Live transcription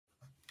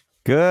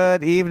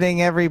Good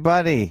evening,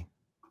 everybody.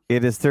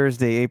 It is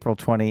Thursday, April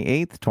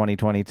 28th,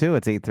 2022.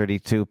 It's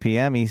 8:32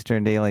 p.m.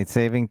 Eastern Daylight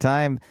Saving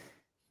Time.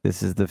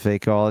 This is the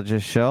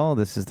Fakeologist Show.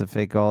 This is the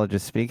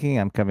Fakeologist speaking.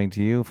 I'm coming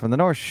to you from the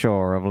North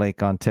Shore of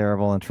Lake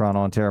Ontario in Toronto,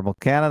 Ontario,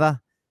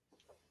 Canada.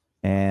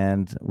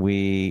 And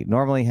we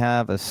normally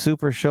have a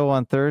super show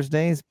on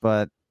Thursdays,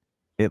 but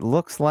it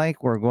looks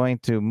like we're going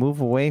to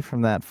move away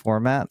from that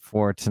format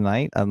for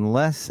tonight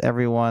unless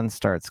everyone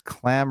starts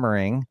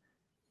clamoring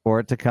for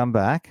it to come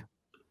back.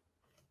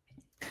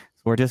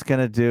 We're just going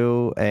to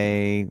do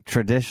a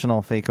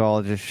traditional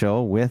Fakeologist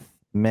show with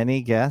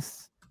many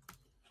guests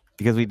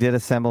because we did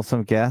assemble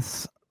some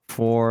guests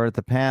for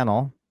the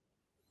panel,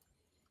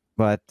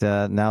 but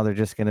now they're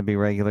just going to be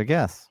regular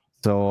guests.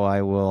 So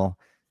I will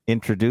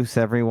introduce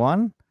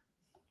everyone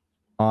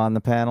on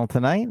the panel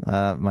tonight.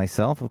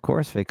 Myself, of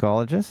course,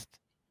 Fakeologist.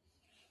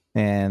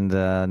 And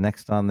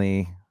next on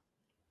the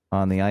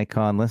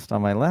icon list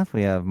on my left,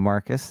 we have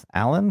Marcus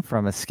Allen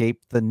from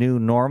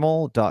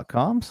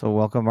escapethenewnormal.com. So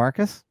welcome,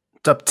 Marcus.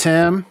 What's up,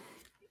 Tim?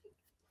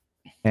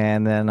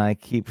 And then I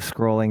keep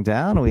scrolling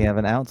down. We have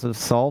an ounce of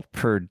salt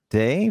per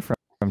day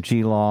from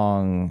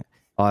Geelong,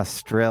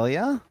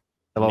 Australia.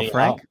 Hello, Ni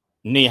Frank. hao.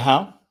 Ni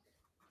hao.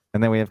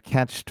 And then we have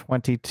Catch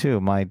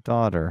 22, my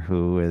daughter,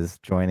 who is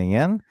joining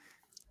in.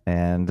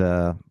 And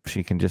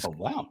she can just... Oh,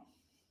 wow.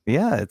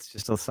 Yeah, it's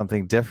just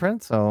something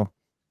different. So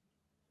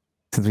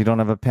since we don't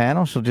have a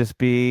panel, she'll just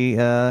be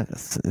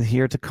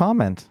here to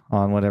comment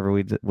on whatever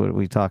we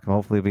talk about.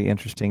 Hopefully it'll be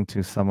interesting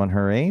to someone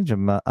her age.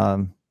 Not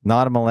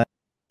a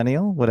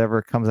millennial,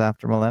 whatever comes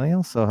after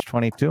millennial. So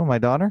 22, my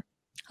daughter.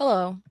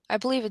 Hello. I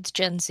believe it's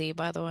Gen Z,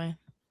 by the way.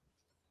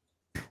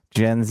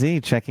 Gen Z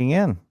checking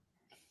in.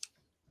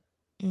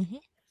 Mm-hmm.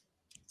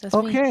 That's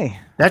okay. Me.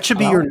 That should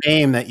be your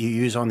name that you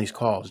use on these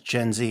calls,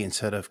 Gen Z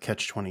instead of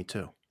Catch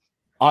 22.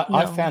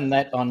 I found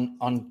that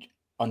on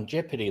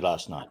Jeopardy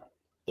last night.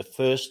 The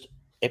first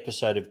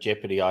episode of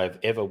Jeopardy I've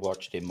ever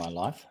watched in my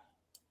life.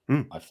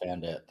 I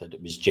found out that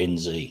it was Gen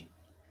Z.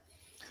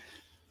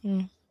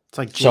 It's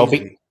like so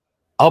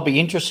I'll be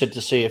interested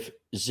to see if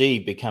Z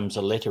becomes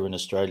a letter in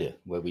Australia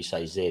where we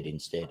say Z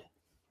instead.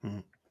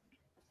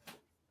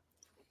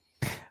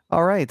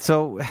 All right.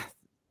 So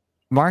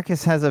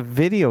Marcus has a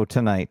video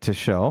tonight to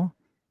show,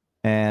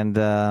 and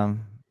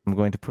I'm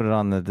going to put it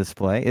on the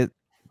display.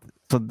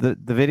 So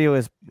the video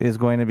is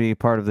going to be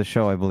part of the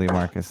show, I believe,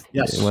 Marcus.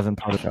 Yes. It wasn't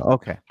part of the show.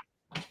 Okay.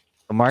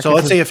 So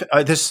let's see if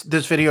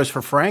this video is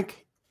for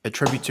Frank, a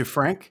tribute to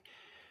Frank.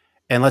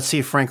 And let's see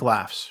if Frank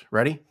laughs.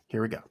 Ready?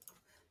 Here we go.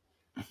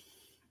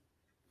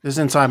 This is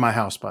inside my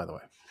house, by the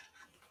way.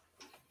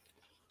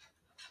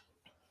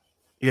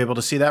 You able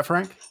to see that,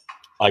 Frank?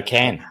 I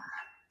can.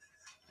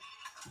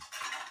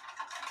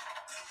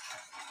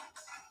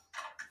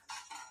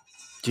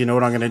 Do you know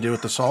what I'm going to do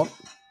with the salt?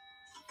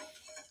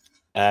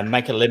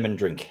 Make a lemon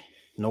drink.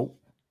 Nope.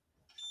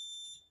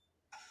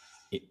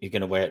 You're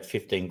going to weigh it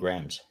 15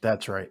 grams.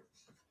 That's right.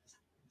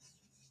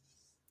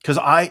 Because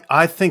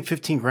I think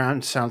 15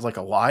 grams sounds like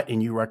a lot,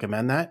 and you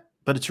recommend that,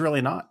 but it's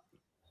really not.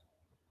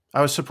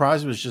 I was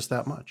surprised it was just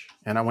that much,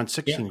 and I went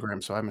 16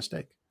 grams, so I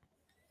mistake.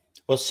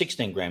 Well,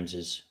 16 grams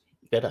is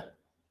better,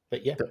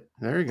 but yeah.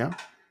 There you go.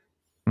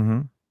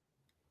 Mm-hmm.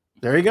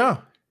 There you go.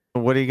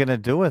 What are you going to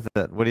do with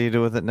it? What do you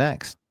do with it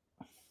next?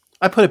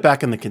 I put it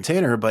back in the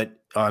container, but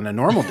on a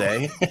normal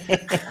day,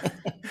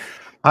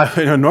 and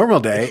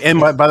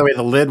by the way,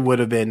 the lid would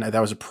have been, that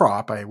was a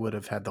prop. I would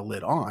have had the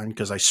lid on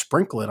because I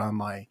sprinkle it on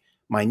my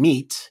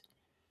meat,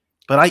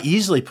 but I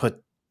easily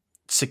put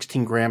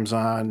 16 grams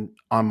on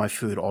my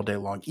food all day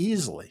long.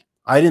 Easily.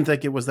 I didn't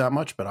think it was that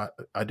much, but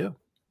I do.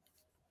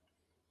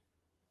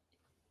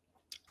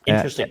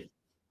 Interesting.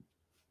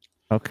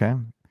 Okay.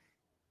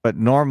 But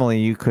normally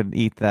you could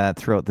eat that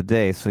throughout the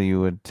day. So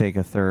you would take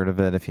a third of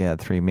it if you had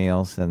 3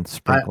 meals and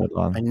sprinkle it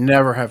on. I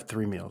never have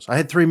 3 meals. I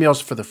had 3 meals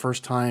for the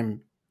first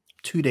time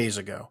 2 days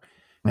ago,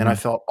 and I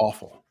felt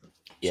awful.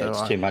 Yeah,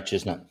 it's too much,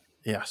 isn't it?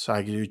 Yeah, so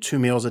I do 2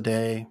 meals a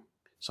day.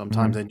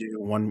 Sometimes I do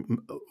one.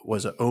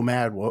 Was it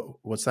OMAD?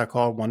 What's that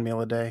called? 1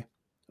 meal a day?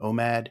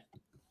 OMAD.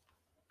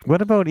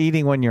 What about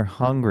eating when you're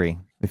hungry?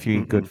 If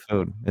you eat good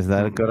food, is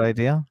that a good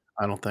idea?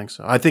 I don't think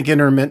so. I think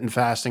intermittent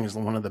fasting is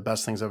one of the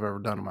best things I've ever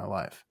done in my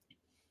life.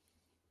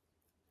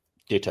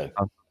 Ditto.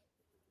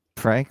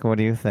 Frank, what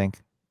do you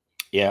think?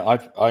 Yeah,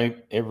 I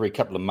every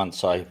couple of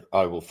months I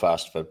will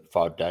fast for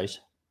 5 days.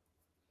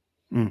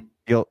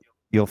 You'll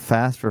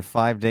fast for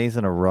 5 days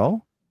in a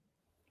row?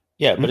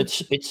 Yeah, but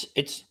it's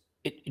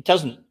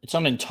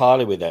not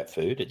entirely without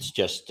food. It's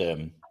just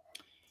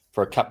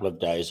for a couple of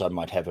days I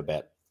might have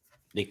about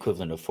the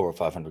equivalent of 400 or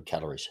 500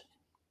 calories.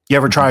 You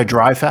ever try a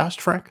dry fast,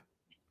 Frank?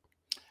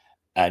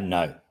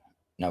 No,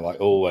 I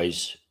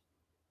always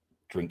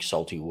drink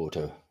salty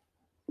water.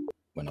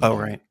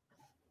 Right.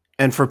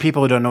 And for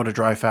people who don't know what a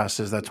dry fast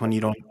is, that's when you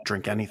don't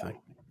drink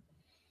anything.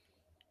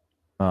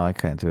 Oh, I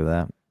can't do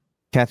that.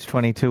 Catch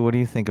 22, what do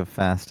you think of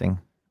fasting?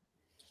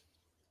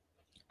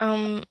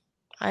 I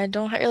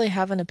don't really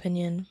have an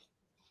opinion.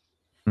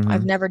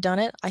 I've never done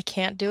it. I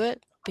can't do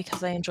it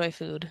because I enjoy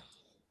food.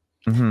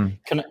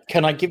 Mm-hmm.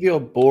 Can I give you a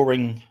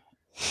boring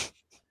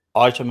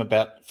item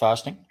about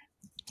fasting?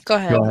 Go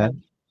ahead. Go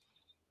ahead.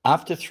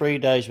 After 3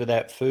 days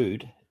without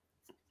food,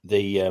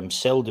 the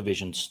cell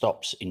division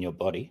stops in your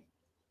body.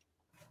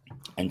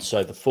 And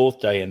so the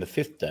 4th day and the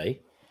 5th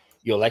day,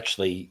 you'll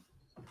actually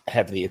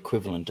have the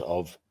equivalent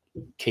of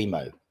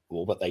chemo,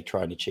 or what they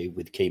try and achieve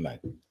with chemo,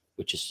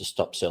 which is to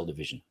stop cell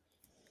division.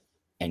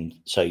 And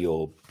so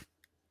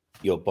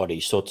your body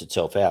sorts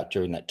itself out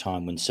during that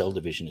time when cell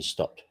division is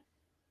stopped.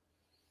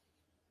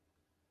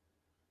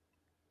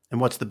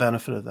 And what's the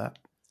benefit of that?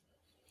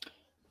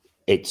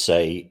 It's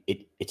a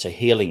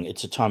healing.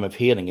 It's a time of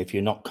healing. If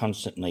you're not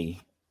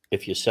constantly,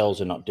 if your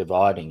cells are not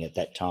dividing at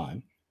that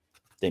time,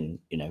 then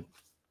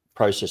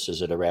processes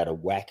that are out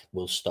of whack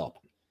will stop.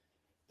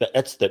 But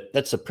that's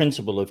the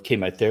principle of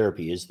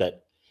chemotherapy, is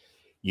that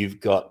you've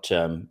got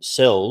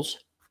cells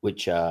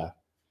which are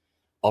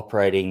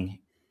operating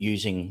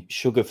using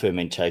sugar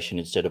fermentation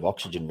instead of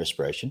oxygen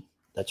respiration.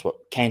 That's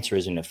what cancer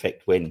is in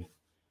effect. When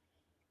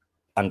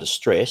under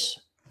stress,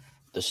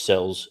 the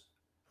cells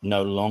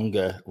no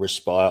longer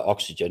respire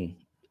oxygen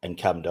and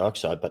carbon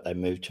dioxide, but they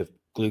move to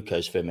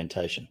glucose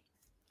fermentation.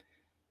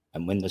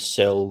 And when the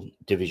cell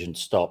division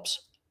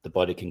stops, the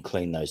body can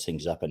clean those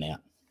things up and out.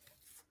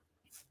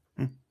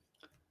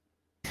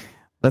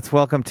 Let's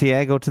welcome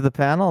Tiago to the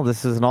panel.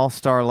 This is an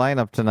all-star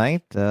lineup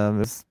tonight.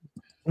 It's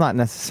not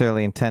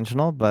necessarily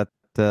intentional, but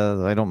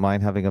I don't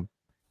mind having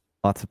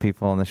lots of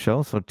people on the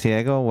show. So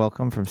Tiago,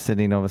 welcome from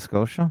Sydney, Nova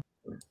Scotia.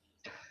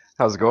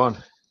 How's it going?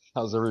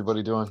 How's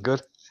everybody doing?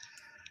 Good?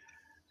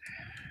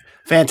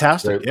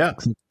 Fantastic. Great. Yeah.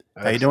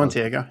 How you doing,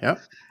 Tiago?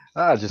 Yep.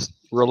 Just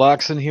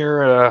relaxing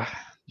here,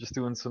 just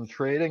doing some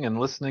trading and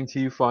listening to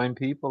you fine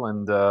people,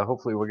 and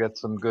hopefully we'll get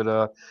some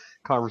good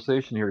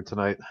conversation here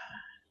tonight.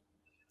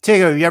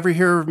 Tiago, you ever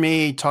hear of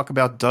me talk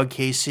about Doug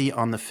Casey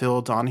on the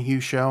Phil Donahue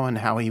show and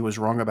how he was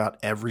wrong about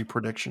every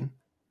prediction?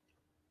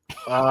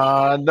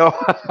 No.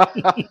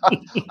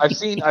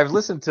 I've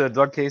listened to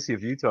Doug Casey a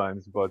few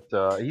times, but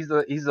he's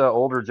an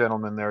older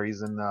gentleman there.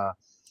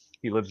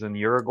 He lives in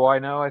Uruguay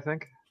now, I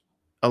think.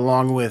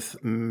 Along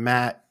with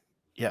Matt,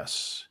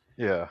 yes.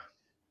 Yeah.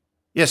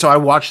 Yeah, so I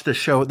watched the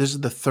show. This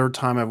is the third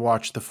time I've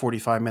watched the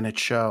 45-minute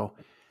show.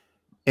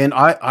 And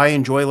I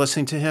enjoy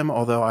listening to him,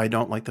 although I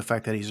don't like the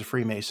fact that he's a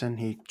Freemason.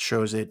 He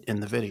shows it in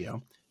the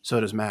video. So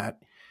does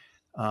Matt.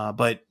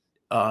 But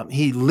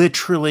he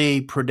literally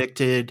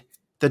predicted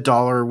the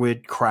dollar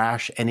would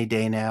crash any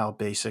day now,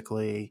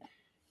 basically.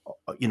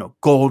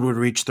 Gold would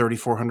reach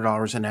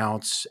 $3,400 an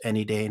ounce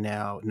any day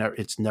now.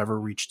 It's never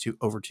reached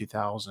over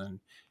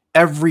 2,000.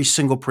 Every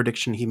single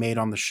prediction he made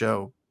on the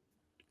show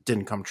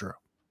didn't come true.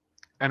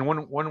 And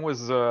when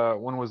was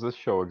this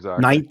show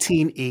exactly?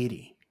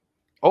 1980.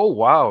 Oh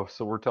wow!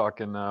 So we're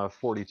talking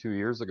 42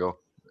 years ago.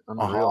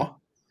 Unreal.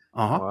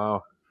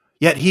 Wow.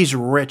 Yet he's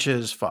rich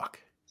as fuck.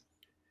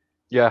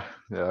 Yeah.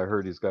 I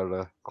heard he's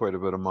got quite a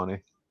bit of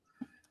money.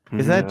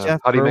 Is that Jeff?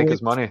 How do you make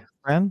his money?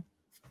 Friend?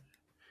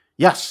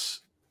 Yes.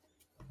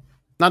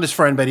 Not his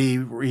friend, but he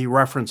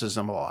references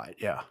him a lot.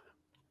 Yeah.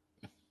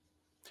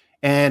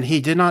 And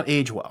he did not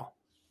age well.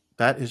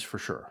 That is for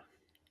sure.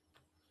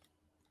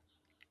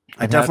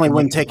 I definitely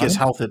wouldn't take his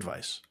health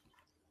advice.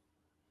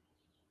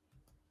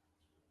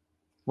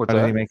 How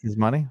did he make his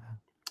money?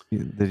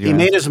 He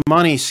made his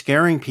money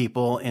scaring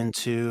people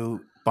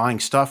into buying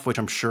stuff, which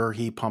I'm sure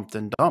he pumped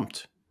and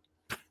dumped.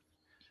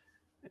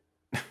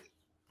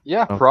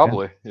 Yeah, okay.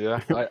 Probably. Yeah,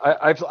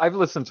 I've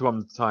listened to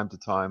him time to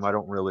time. I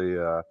don't really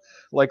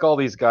like all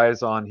these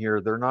guys on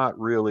here. They're not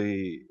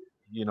really,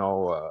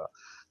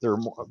 they're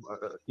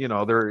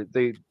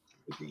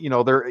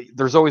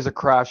there's always a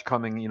crash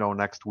coming,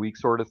 next week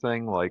sort of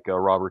thing. Like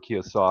Robert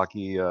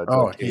Kiyosaki,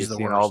 Doug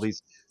Casey, and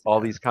all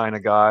these kind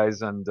of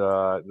guys, and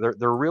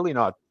they're really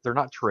not. They're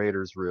not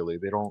traders really.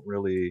 They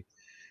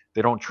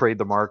don't trade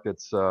the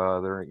markets.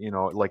 They're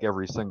like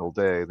every single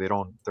day.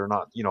 They're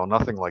not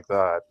nothing like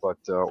that. But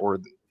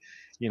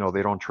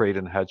they don't trade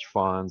in hedge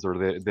funds, or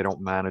they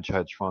don't manage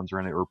hedge funds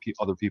or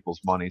other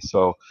people's money.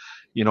 So,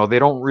 they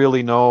don't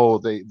really know.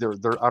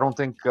 They're I don't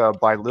think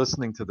by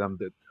listening to them,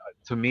 that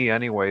to me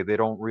anyway, they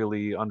don't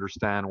really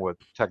understand what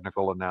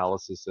technical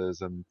analysis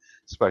is and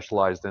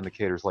specialized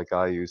indicators like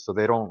I use. So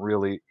they don't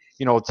really,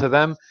 to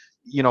them,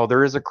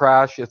 there is a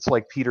crash. It's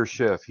like Peter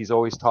Schiff. He's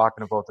always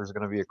talking about there's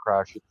going to be a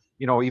crash.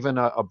 Even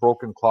a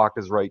broken clock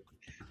is right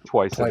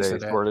twice a day,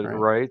 sort of,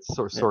 right?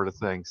 Sort of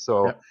thing.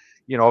 So,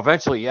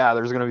 eventually,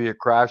 there's going to be a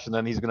crash, and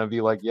then he's going to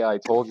be like, yeah, I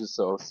told you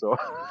so. So,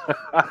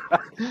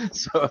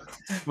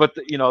 but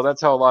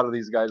that's how a lot of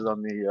these guys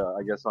on the,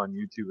 I guess on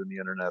YouTube and the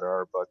internet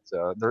are, but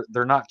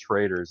they're not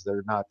traders.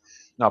 They're not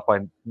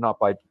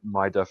by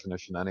my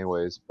definition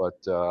anyways, but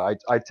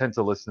I tend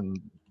to listen,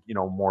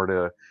 more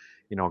to,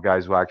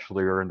 guys who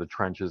actually are in the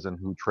trenches and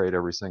who trade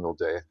every single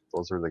day.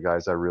 Those are the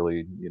guys I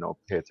really,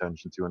 pay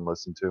attention to and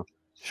listen to.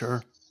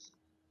 Sure.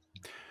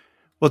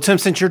 Well, Tim,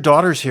 since your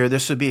daughter's here,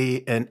 this would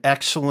be an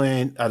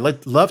excellent.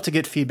 I'd love to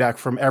get feedback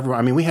from everyone.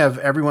 I mean, we have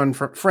everyone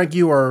from Frank.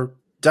 You are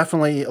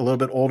definitely a little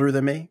bit older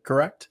than me,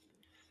 correct?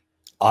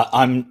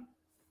 I'm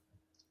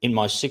in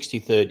my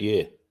 63rd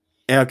year.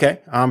 Okay.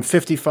 I'm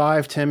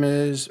 55. Tim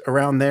is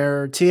around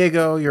there.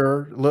 Tiago,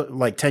 you're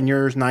like 10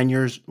 years, 9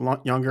 years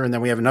younger. And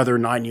then we have another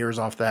 9 years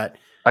off that.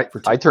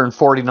 I turned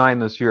 49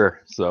 this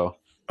year. So.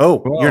 Oh,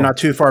 whoa. You're not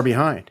too far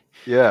behind.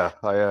 Yeah.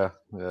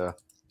 Yeah.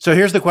 So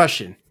here's the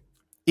question.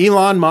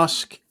 Elon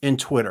Musk and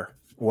Twitter.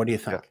 What do you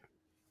think?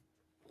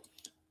 Yeah.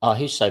 Oh,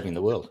 he's saving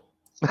the world.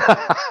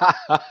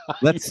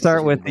 Let's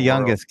start with the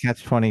youngest,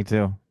 Catch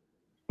 22.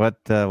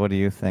 What do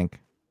you think?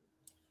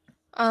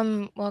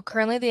 Well,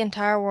 currently the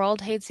entire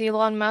world hates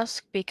Elon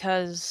Musk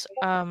because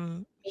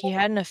he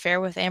had an affair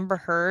with Amber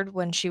Heard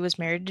when she was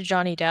married to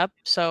Johnny Depp.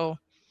 So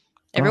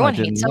everyone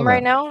hates him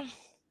right now.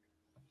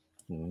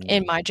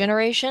 In my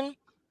generation,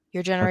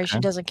 your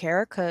generation doesn't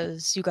care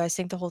because you guys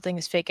think the whole thing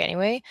is fake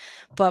anyway.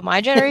 But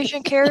my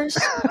generation cares.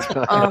 We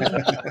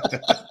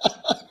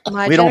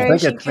don't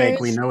think it's fake.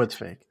 We know it's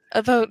fake.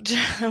 About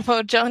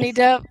Johnny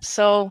Depp.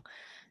 So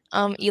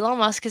Elon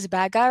Musk is a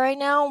bad guy right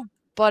now.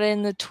 But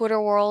in the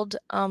Twitter world,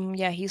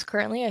 yeah, he's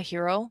currently a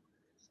hero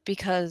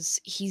because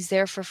he's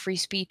there for free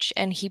speech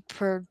and he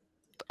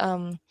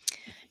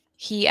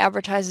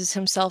advertises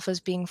himself as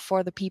being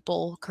for the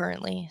people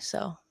currently.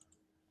 So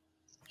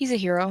he's a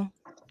hero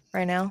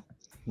right now.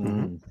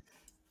 Mm-hmm.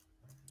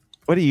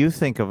 What do you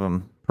think of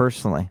him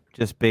personally?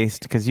 Just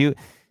based because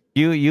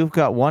you've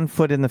got one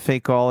foot in the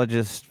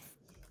fakeologist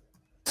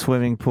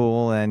swimming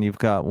pool and you've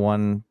got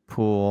one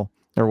pool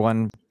or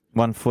one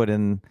foot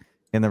in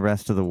the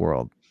rest of the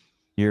world.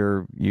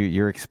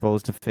 You're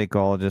exposed to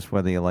fakeologists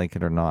whether you like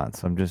it or not.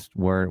 So I'm just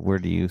where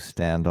do you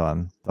stand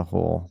on the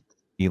whole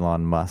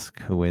Elon Musk?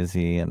 Who is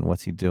he and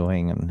what's he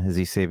doing and is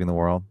he saving the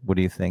world? What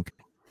do you think?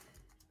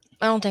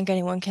 I don't think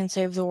anyone can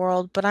save the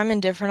world, but I'm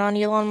indifferent on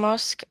Elon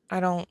Musk.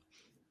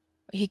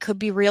 He could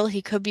be real,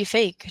 he could be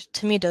fake.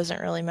 To me, it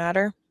doesn't really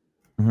matter.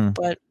 Mm-hmm.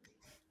 But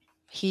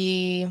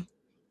he's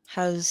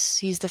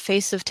the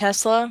face of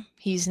Tesla.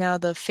 He's now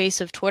the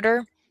face of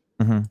Twitter.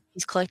 Mm-hmm.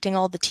 He's collecting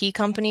all the tea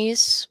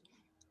companies.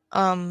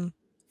 And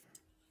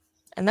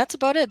that's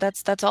about it.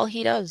 That's all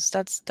he does.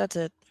 That's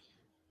it.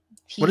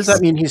 What does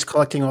that mean? He's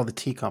collecting all the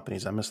tea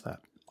companies. I missed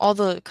that. All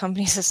the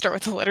companies that start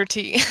with the letter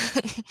T.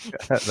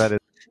 That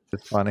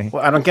is funny.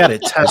 Well, I don't get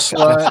it.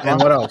 Tesla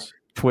and what else?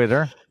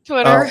 Twitter.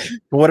 But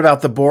what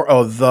about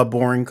the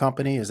Boring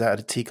Company? Is that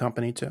a tea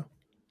company too?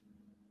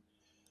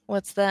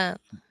 What's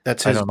that?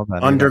 That's his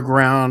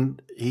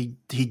underground. He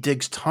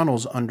digs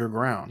tunnels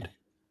underground.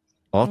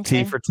 Well,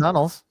 okay. Tea for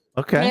tunnels.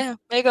 Okay. Yeah,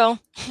 there you go.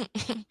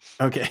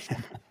 Okay.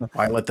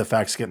 I let the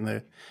facts get in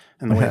the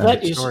way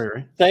of the story,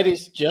 right? That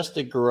is just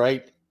a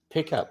great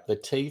pickup, the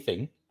tea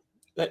thing.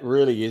 That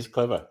really is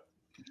clever.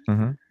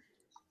 Mm-hmm.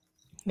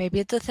 Maybe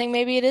it's a thing,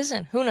 maybe it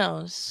isn't. Who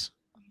knows?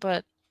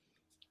 But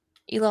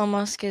Elon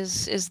Musk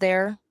is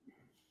there.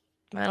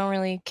 I don't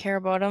really care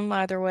about him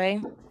either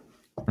way.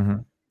 Mm-hmm.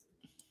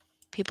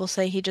 People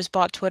say he just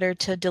bought Twitter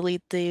to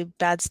delete the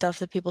bad stuff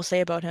that people say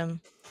about him.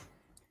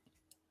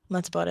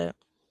 That's about it.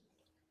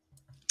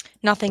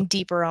 Nothing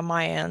deeper on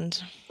my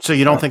end. So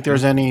you don't think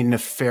there's any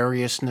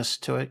nefariousness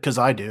to it? Because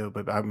I do,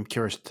 but I'm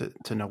curious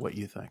to know what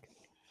you think.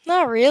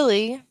 Not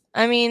really.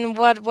 I mean,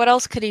 what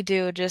else could he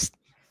do? Just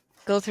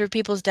go through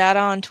people's data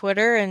on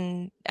Twitter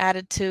and add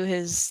it to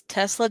his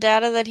Tesla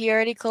data that he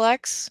already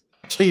collects?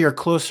 So you're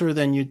closer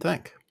than you'd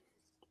think.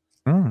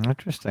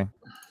 Interesting.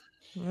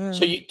 So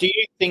do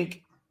you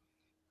think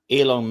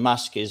Elon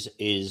Musk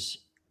is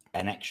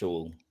an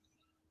actual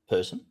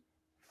person?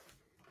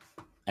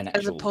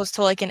 As opposed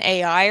to like an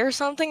AI or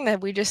something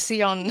that we just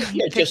see on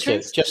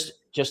pictures?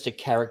 Just a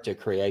character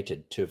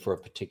created for a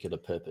particular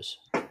purpose.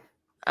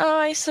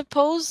 I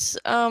suppose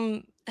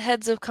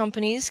heads of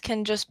companies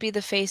can just be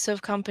the face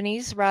of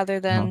companies rather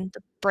than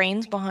the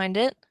brains behind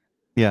it.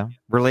 Yeah,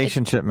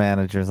 relationship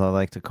managers, I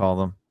like to call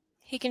them.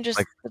 He can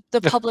just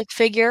the public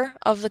figure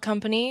of the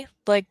company,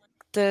 like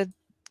the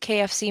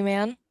KFC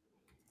man.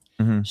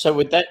 Mm-hmm. So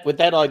with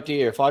that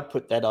idea, if I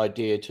put that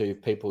idea to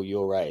people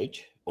your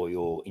age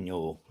or in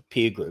your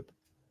peer group,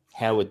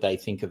 how would they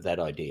think of that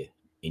idea?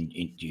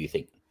 Do you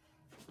think?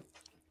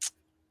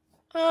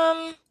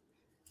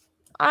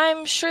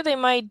 I'm sure they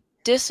might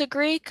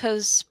disagree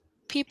because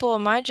people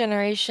in my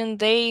generation,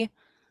 they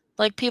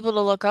like people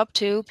to look up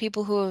to,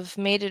 people who have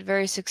made it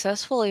very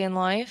successfully in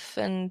life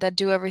and that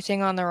do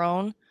everything on their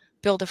own,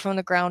 build it from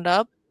the ground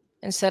up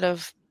instead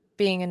of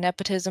being a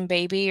nepotism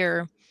baby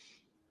or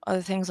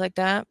other things like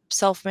that.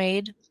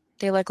 Self-made.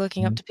 They like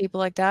looking up to people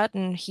like that,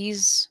 and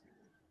he's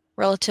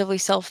relatively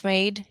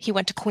self-made. He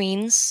went to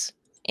Queens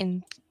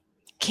in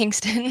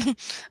Kingston,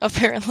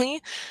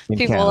 apparently. In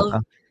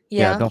Canada.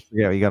 Yeah, don't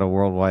forget, we got a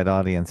worldwide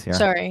audience here.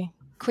 Sorry.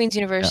 Queen's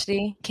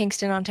University,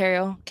 Kingston,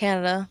 Ontario,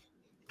 Canada.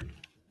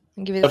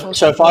 I'll give you the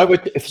so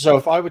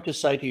if I were to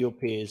say to your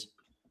peers,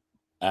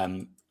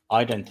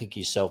 I don't think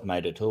he's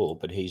self-made at all,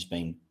 but he's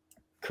been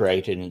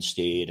created and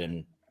steered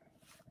and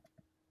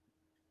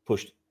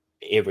pushed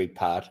every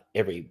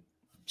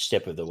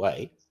step of the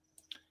way.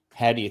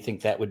 How do you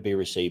think that would be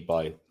received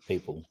by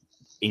people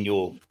in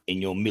your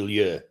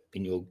milieu,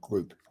 in your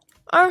group?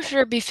 I'm sure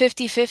it'd be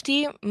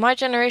 50-50. My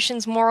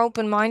generation's more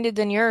open-minded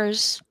than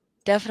yours.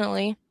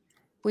 Definitely.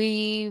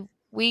 We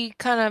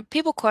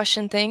people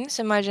question things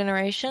in my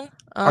generation.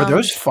 Are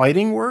those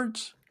fighting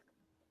words?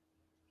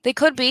 They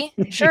could be,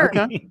 sure.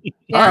 Okay.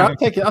 Yeah. All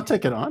right, I'll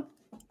take it on.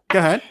 Go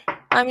ahead.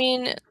 I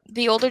mean,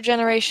 the older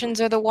generations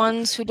are the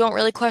ones who don't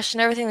really question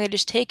everything. They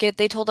just take it.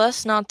 They told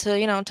us not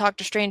to, talk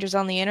to strangers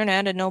on the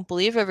internet and don't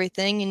believe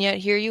everything. And yet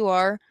here you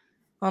are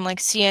on like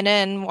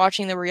CNN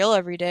watching The Real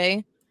every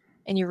day,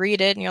 and you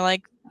read it and you're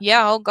like,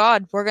 yeah, oh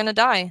God, we're going to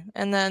die.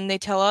 And then they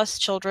tell us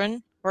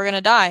children, we're going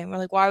to die. And we're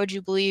like, why would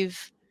you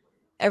believe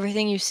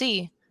everything you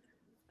see?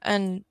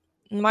 And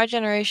my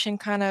generation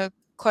kind of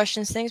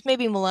questions things.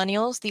 Maybe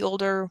millennials, the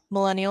older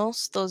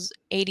millennials, those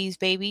 80s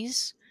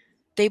babies,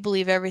 they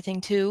believe everything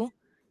too.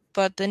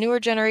 But the newer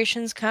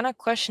generations kind of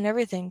question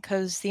everything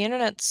because the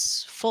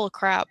internet's full of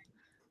crap.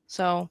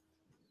 So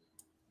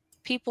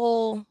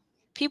people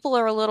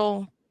are a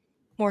little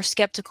more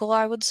skeptical,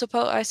 I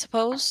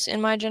suppose,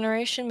 in my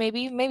generation,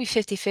 maybe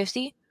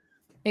 50-50,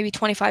 maybe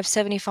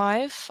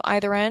 25-75,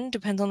 either end,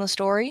 depends on the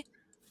story.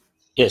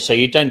 Yeah, so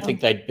you don't think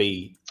they'd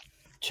be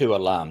too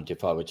alarmed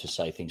if I were to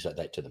say things like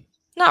that to them?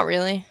 Not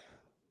really.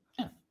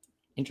 Yeah,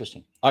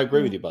 interesting. I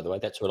agree with you, by the way.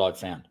 That's what I've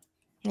found.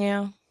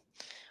 Yeah.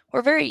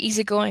 We're very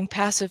easygoing,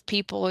 passive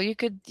people. You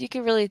could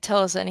really tell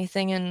us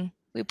anything and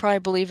we'd probably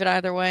believe it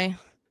either way.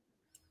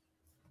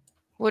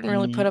 Wouldn't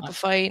really put up a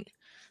fight.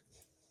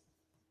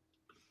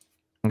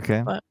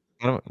 Okay. But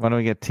why don't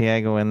we get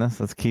Tiago in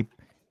this? Let's keep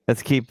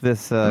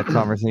this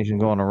conversation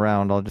going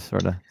around. I'll just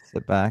sort of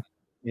sit back.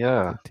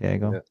 Yeah.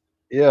 Tiago.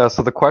 Yeah.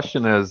 So the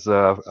question is,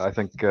 I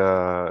think,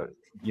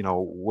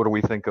 what do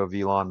we think of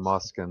Elon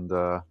Musk and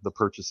the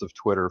purchase of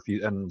Twitter?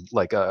 And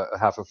like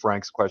half of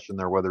Frank's question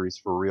there, whether he's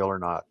for real or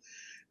not.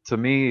 To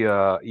me,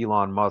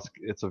 Elon Musk,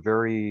 it's a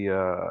very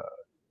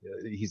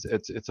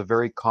it's a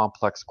very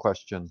complex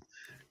question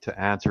to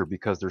answer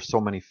because there's so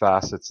many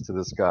facets to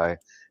this guy.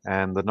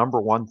 And the number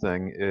one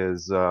thing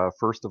is,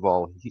 first of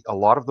all, a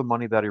lot of the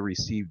money that he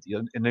received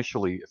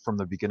initially from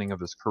the beginning of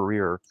his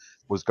career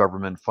was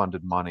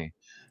government-funded money.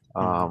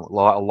 A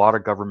lot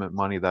of government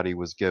money that he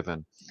was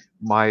given.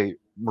 My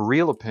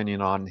real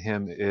opinion on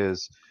him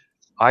is,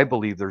 I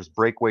believe there's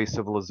breakaway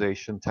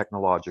civilization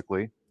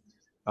technologically.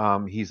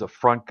 He's a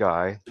front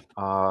guy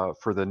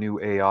for the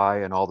new AI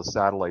and all the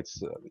satellites,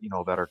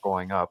 that are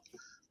going up.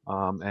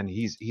 And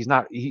he's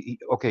not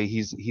okay.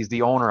 He's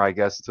the owner, I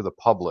guess, to the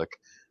public,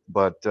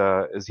 but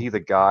is he the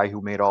guy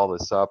who made all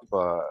this up?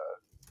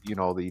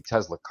 The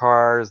Tesla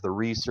cars, the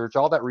research,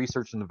 all that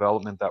research and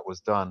development that was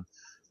done,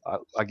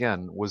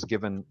 again, was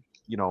given,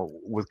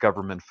 with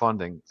government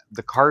funding.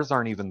 The cars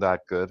aren't even that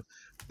good.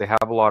 They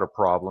have a lot of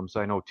problems.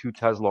 I know 2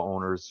 Tesla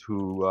owners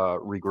who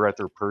regret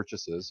their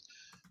purchases.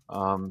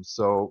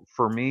 So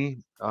for me,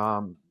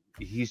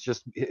 he's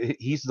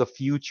the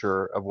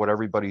future of what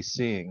everybody's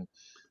seeing.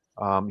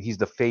 He's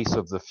the face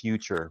of the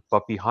future,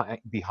 but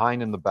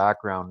behind in the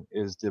background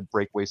is the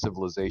breakaway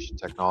civilization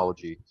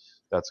technology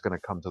that's going to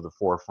come to the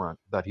forefront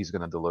that he's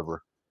going to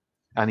deliver,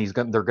 and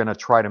they're going to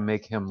try to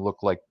make him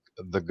look like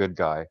the good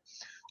guy,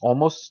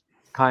 almost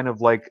kind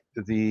of like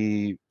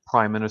the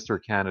prime minister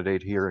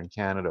candidate here in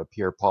Canada,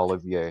 Pierre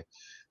Poilievre.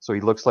 So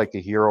he looks like a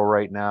hero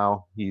right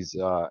now. He's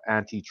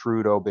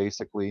anti-Trudeau,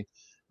 basically.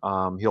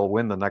 He'll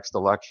win the next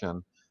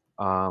election,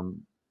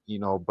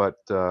 but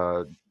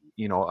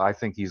I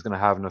think he's going to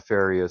have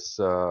nefarious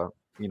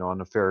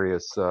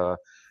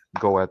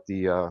go at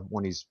the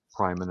when he's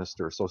prime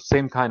minister. So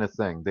same kind of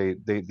thing.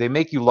 They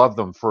make you love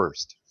them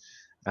first,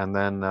 and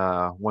then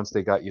once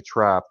they got you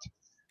trapped,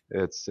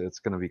 it's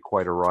going to be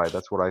quite a ride.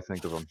 That's what I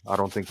think of him. I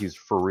don't think he's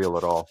for real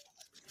at all.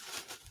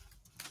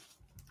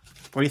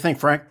 What do you think,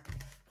 Frank?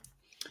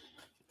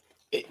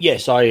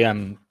 Yes, I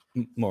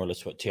more or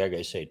less what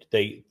Tiago said.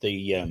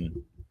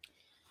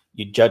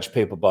 You judge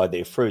people by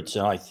their fruits,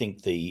 and I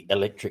think the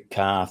electric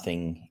car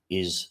thing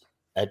is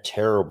a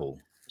terrible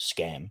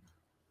scam.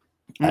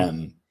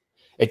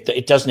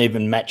 It doesn't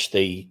even match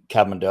the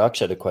carbon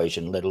dioxide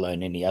equation, let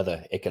alone any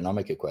other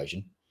economic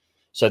equation.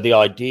 So the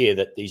idea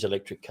that these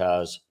electric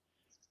cars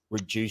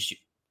reduce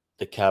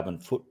the carbon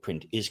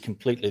footprint is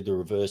completely the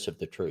reverse of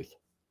the truth.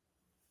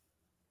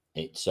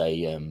 It's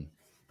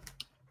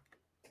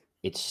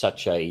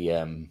such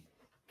a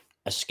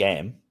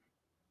scam.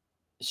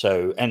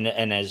 So and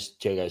as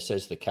Diego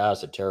says, the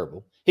cars are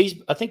terrible.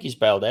 I think he's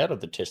bailed out of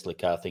the Tesla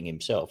car thing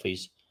himself.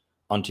 He's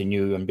onto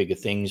new and bigger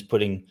things,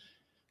 putting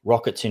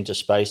rockets into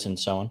space and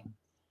so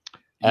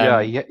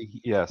on.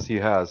 Yes, he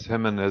has,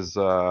 him and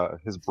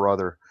his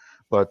brother.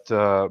 But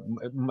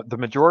the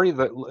majority of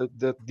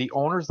the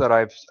owners that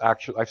I've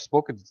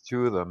spoken to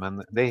 2 of them,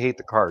 and they hate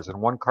the cars.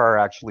 And one car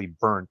actually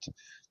burnt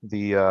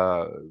the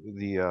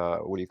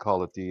what do you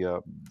call it,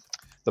 the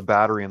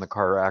battery in the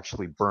car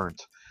actually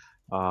burnt.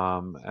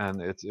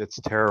 And it's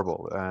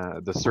terrible.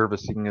 The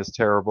servicing is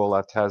terrible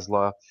at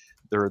Tesla.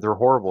 They're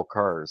horrible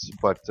cars.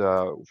 But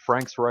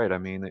Frank's right. I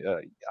mean,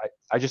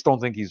 I just don't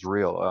think he's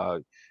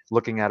real.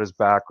 Looking at his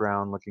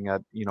background, looking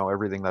at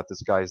everything that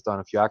this guy's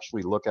done. If you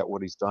actually look at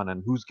what he's done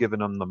and who's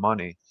given him the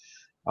money,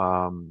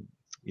 to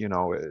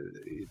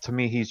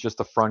me, he's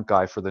just a front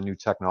guy for the new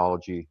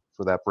technology,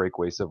 for that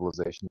breakaway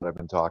civilization that I've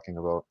been talking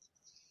about.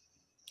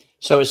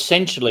 So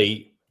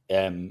essentially,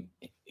 I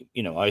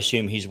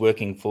assume he's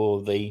working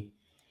for the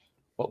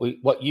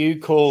what you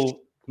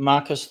call,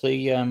 Marcus,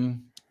 the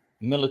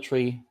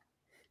military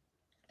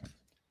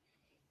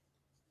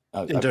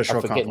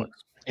industrial complex.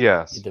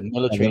 Yes, the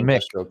military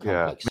industrial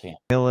complex. Yeah.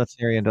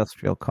 Military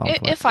industrial complex.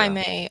 If I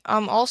may,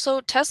 also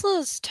Tesla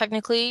is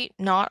technically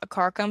not a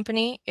car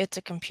company; it's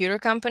a computer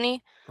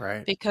company,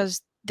 right?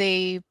 Because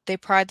they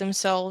pride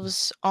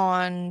themselves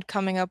on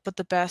coming up with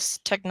the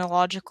best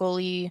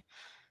technologically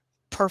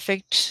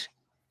perfect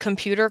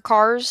computer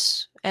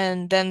cars,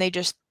 and then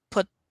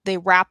they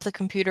wrap the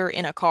computer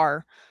in a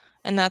car,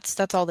 and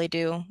that's all they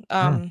do.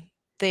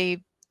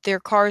 Their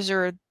cars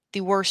are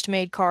the worst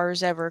made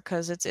cars ever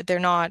because they're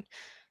not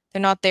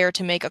there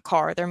to make a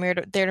car. They're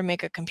there to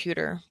make a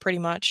computer, pretty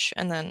much,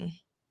 and then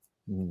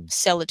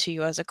sell it to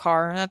you as a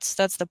car. That's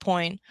the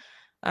point.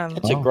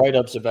 That's a great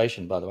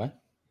observation, by the way.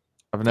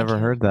 I've never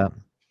heard that.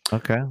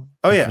 Okay.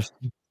 Oh yeah,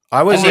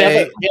 I was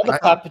the other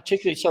part,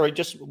 particularly. Sorry,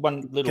 just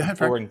one little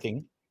boring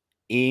thing.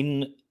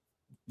 In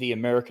the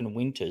American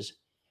winters,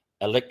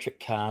 electric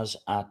cars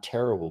are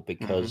terrible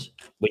because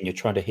when you're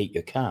trying to heat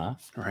your car,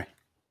 right,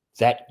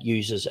 that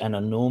uses an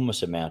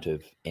enormous amount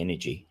of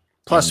energy.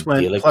 Plus when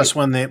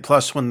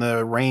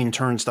the rain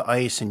turns to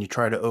ice and you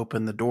try to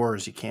open the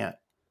doors, you can't.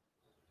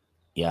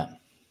 Yeah.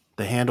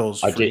 The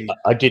handles. I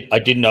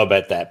didn't know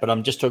about that, but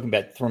I'm just talking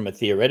about from a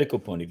theoretical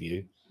point of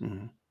view.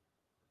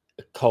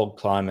 Cold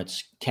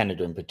climates,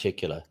 Canada in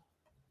particular,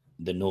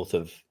 the north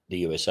of the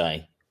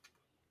USA,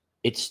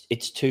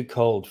 it's too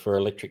cold for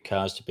electric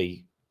cars to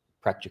be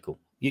practical.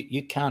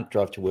 You can't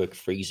drive to work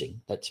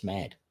freezing. That's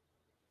mad.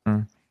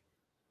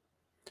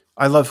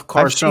 I love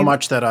cars so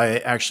much that I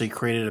actually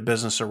created a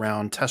business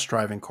around test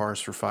driving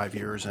cars for 5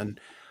 years, and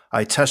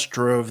I test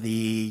drove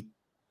the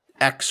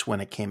X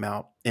when it came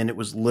out, and it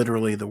was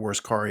literally the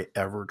worst car I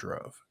ever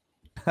drove.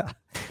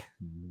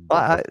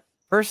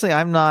 Personally,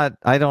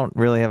 I don't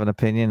really have an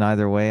opinion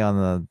either way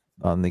on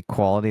the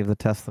quality of the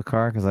Tesla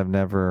car because I've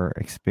never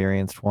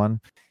experienced one.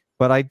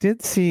 But I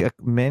did see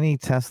many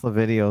Tesla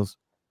videos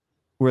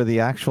where the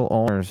actual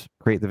owners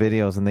create the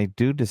videos and they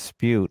do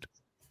dispute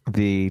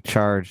the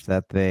charge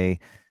that they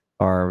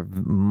are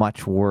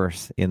much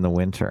worse in the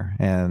winter.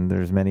 And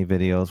there's many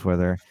videos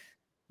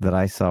that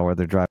I saw where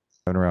they're driving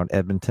around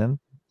Edmonton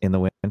in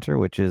the winter,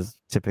 which is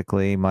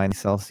typically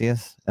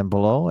 -Celsius and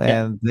below,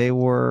 and they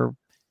were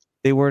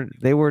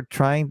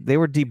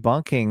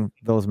debunking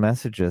those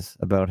messages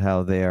about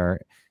how they are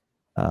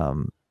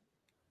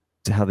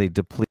how they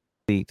deplete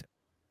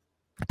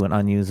to an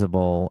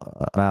unusable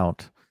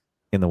amount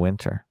in the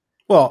winter.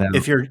 Well, now,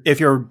 if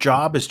your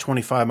job is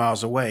 25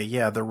 miles away,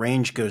 the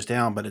range goes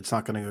down, but it's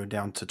not going to go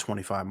down to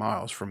 25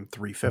 miles from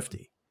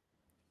 350.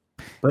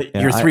 But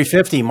your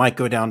 350 might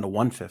go down to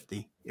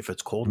 150 if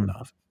it's cold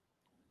enough.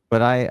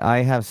 But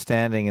I have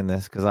standing in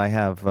this because I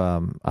have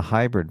a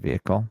hybrid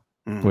vehicle,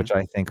 which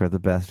I think are the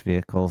best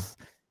vehicles.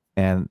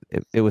 And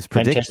it was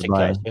predicted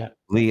by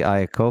Lee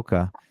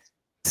Iacocca,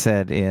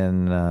 said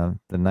in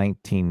the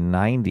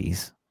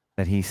 1990s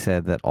that he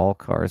said that all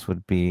cars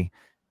would be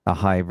a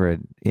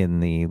hybrid in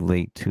the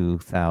late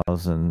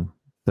 2000s,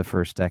 the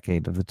first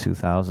decade of the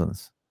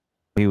 2000s.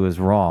 He was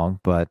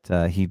wrong, but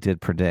he did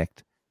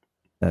predict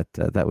that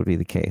that would be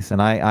the case.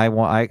 And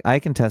I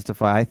can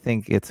testify. I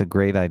think it's a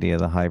great idea,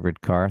 the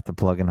hybrid car, the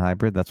plug-in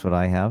hybrid. That's what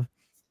I have.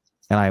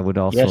 And I would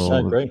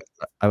also agree.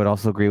 I would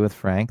also agree with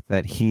Frank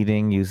that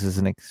heating uses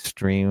an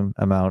extreme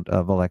amount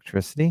of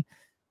electricity.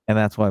 And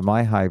that's why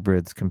my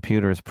hybrid's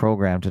computer is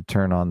programmed to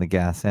turn on the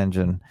gas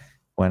engine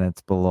when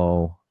it's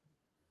below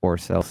 4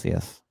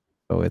 Celsius.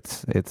 So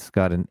it's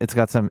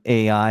got some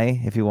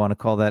AI, if you want to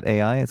call that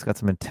AI. It's got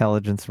some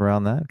intelligence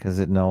around that because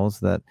it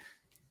knows that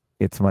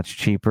it's much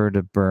cheaper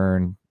to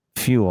burn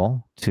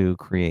fuel to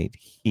create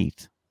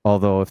heat.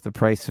 Although if the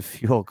price of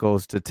fuel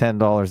goes to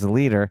 $10 a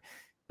liter,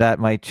 that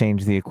might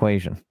change the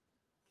equation.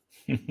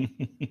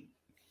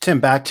 Tim,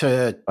 back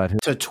to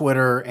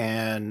Twitter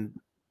and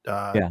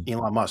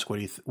Elon Musk. What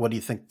do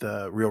you think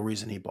the real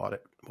reason he bought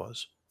it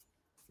was?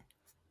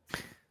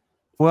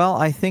 Well,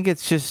 I think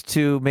it's just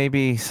to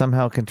maybe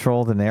somehow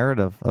control the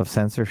narrative of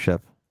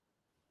censorship.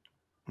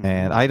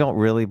 And I don't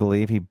really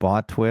believe he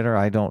bought Twitter.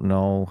 I don't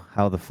know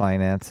how the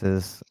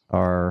finances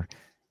are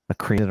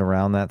accreted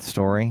around that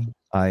story.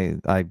 I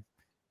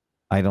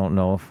don't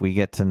know if we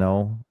get to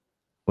know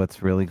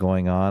what's really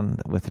going on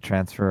with the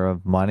transfer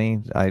of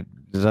money.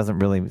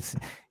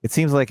 It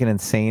seems like an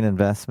insane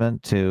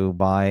investment to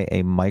buy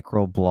a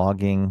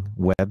microblogging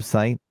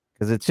website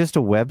because it's just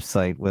a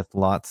website with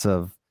lots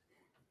of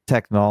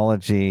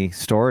technology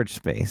storage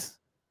space.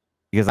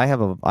 Because I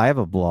have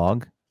a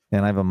blog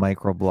and I have a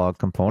microblog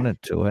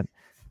component to it,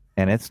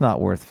 and it's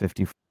not worth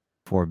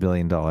 $54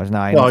 billion.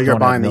 Now, you're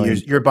buying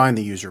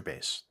the user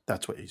base.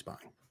 That's what he's buying.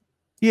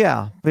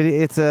 Yeah, but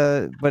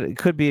it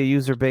could be a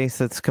user base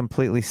that's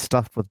completely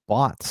stuffed with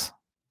bots.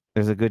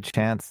 There's a good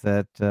chance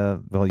that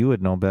you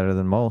would know better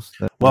than most.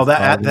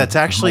 That's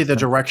actually the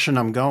direction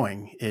I'm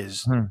going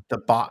is the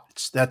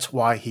bots. That's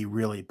why he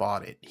really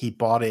bought it. He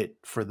bought it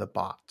for the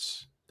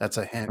bots. That's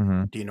a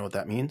hint. Do you know what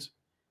that means?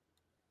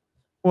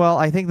 Well,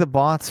 I think the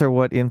bots are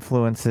what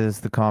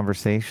influences the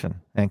conversation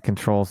and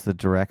controls the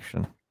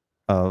direction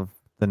of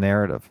the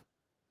narrative.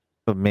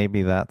 So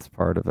maybe that's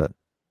part of it.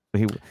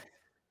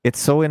 It's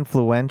so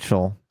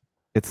influential.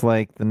 It's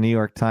like the New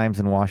York Times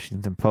and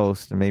Washington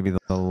Post and maybe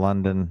the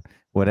London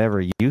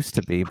whatever used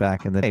to be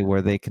back in the day,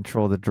 where they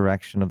control the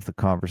direction of the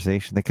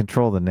conversation. They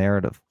control the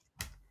narrative.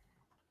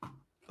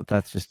 But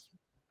that's just,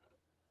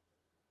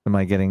 am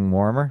I getting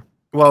warmer?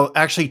 Well,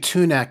 actually,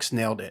 Tunex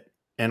nailed it,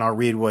 and I'll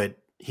read what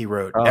he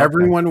wrote. Oh, okay.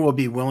 Everyone will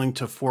be willing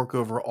to fork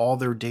over all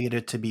their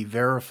data to be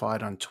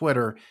verified on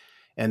Twitter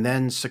and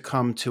then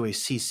succumb to a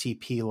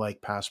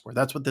CCP-like passport.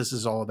 That's what this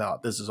is all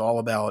about. This is all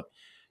about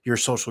your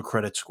social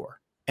credit score.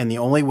 And the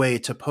only way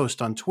to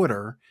post on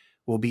Twitter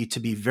will be to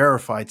be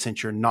verified,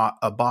 since you're not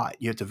a bot.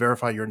 You have to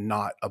verify you're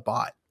not a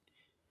bot.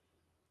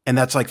 And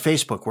that's like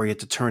Facebook, where you have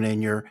to turn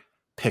in your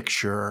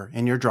picture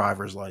and your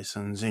driver's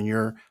license and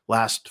your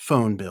last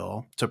phone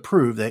bill to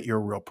prove that you're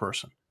a real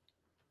person.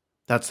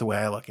 That's the way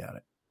I look at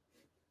it.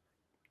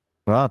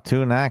 Well,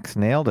 Tunex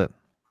nailed it.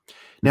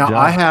 Now,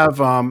 I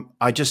have,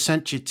 I just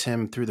sent you,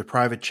 Tim, through the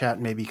private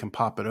chat. Maybe you can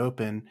pop it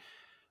open.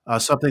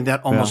 Something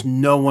that almost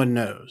no one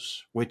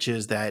knows, which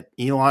is that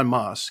Elon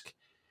Musk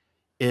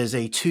is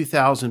a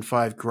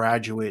 2005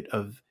 graduate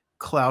of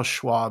Klaus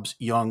Schwab's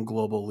Young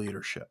Global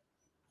Leadership.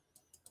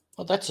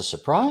 Well, that's a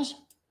surprise.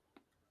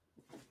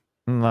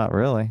 Not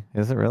really.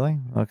 Is it really?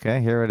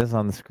 Okay, here it is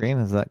on the screen.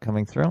 Is that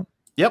coming through?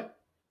 Yep.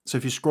 So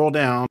if you scroll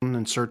down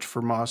and search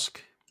for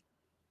Musk,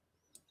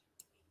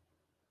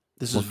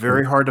 this is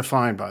very hard to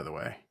find, by the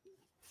way,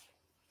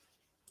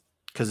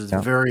 because it's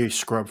very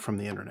scrubbed from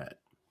the internet.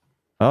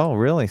 Oh,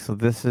 really? So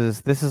this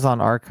is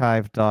on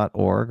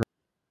archive.org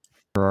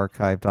or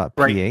archive.ph.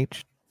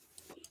 Right.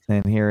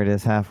 And here it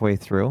is halfway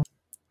through.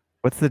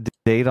 What's the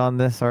date on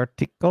this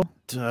article?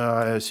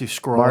 As you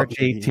scroll March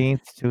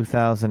 18th,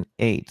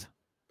 2008.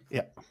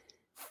 Yeah.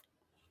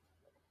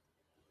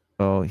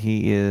 So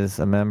he is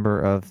a member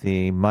of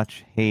the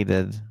much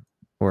hated,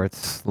 or it's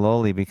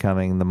slowly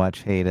becoming the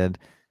much hated,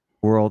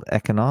 World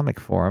Economic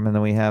Forum. And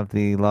then we have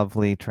the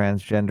lovely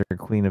transgender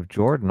Queen of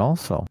Jordan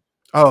also.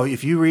 Oh,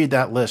 if you read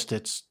that list,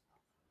 it's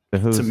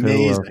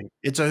amazing.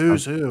 It's a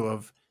who's who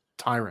of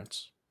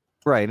tyrants.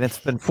 Right. And it's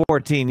been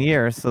 14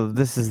 years. So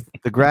this is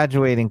the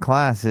graduating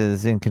class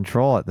is in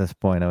control at this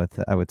point,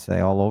 I would say,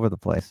 all over the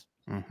place.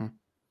 Mm-hmm.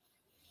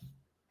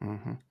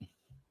 Mm-hmm.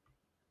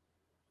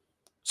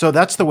 So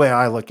that's the way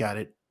I look at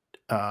it.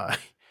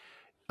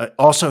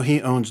 Also,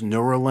 he owns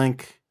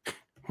Neuralink,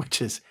 which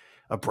is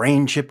a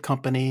brain chip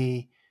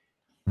company.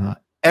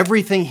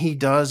 Everything he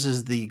does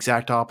is the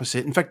exact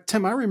opposite. In fact,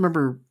 Tim, I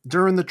remember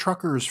during the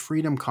truckers'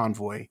 freedom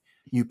convoy,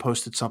 you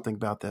posted something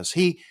about this.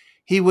 He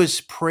was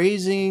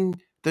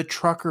praising the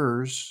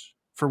truckers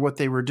for what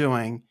they were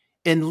doing,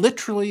 and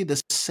literally the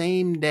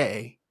same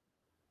day,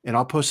 and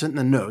I'll post it in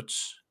the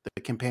notes, the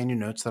companion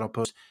notes that I'll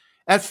post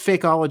at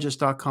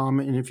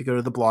fakeologist.com. And if you go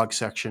to the blog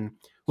section,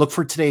 look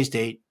for today's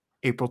date,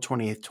 April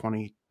 28th,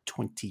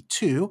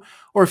 2022.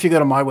 Or if you go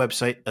to my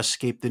website,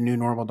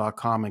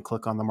 escapethenewnormal.com, and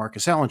click on the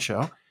Marcus Allen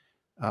Show,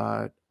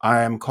 I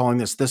am calling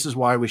this is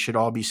why we should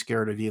all be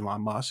scared of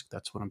Elon Musk.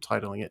 That's what I'm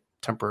titling it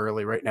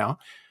temporarily right now.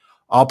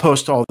 I'll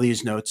post all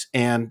these notes,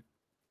 and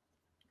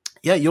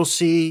yeah, you'll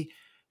see,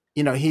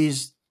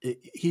 he's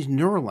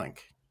Neuralink,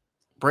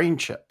 brain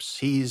chips.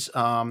 He's,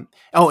 and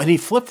he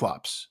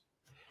flip-flops.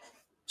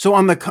 So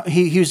on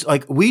he's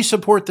like, we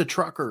support the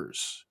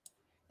truckers.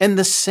 And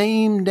the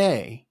same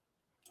day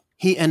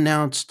he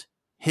announced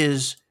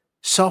his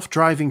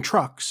self-driving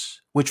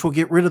trucks, which will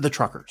get rid of the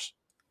truckers.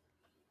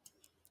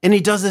 And he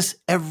does this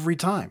every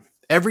time.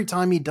 Every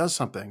time he does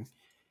something,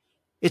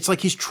 it's like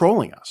he's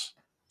trolling us.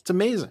 It's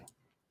amazing.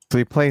 So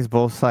he plays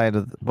both sides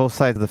of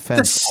the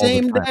fence. The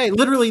same day,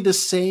 literally the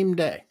same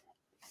day.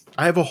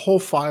 I have a whole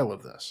file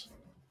of this.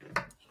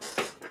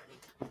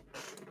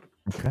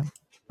 Okay,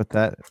 put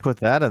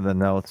that in the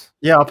notes.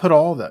 Yeah, I'll put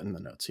all of that in the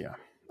notes. Yeah,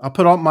 I'll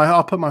put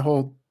my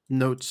whole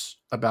notes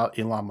about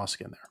Elon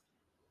Musk in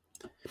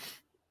there.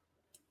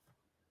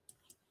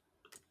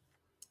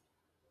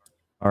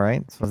 All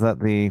right. So is that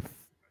the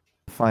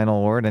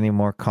final word? Any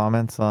more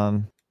comments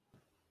on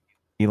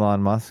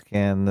Elon Musk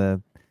and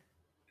the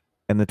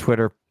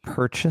Twitter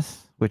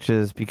purchase, which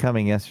is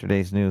becoming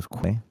yesterday's news?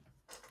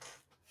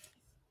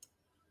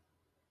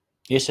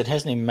 Yes, it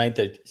hasn't even made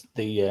the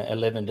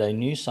 11-day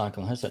news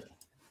cycle, has it?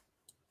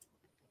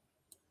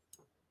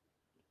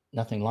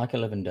 Nothing like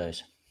 11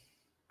 days.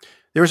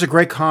 There was a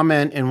great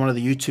comment in one of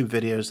the YouTube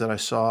videos that I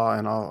saw,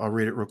 and I'll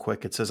read it real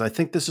quick. It says, I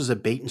think this is a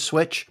bait and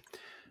switch.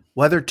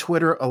 Whether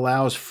Twitter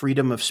allows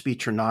freedom of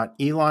speech or not,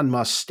 Elon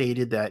Musk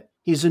stated that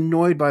he's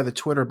annoyed by the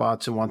Twitter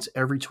bots and wants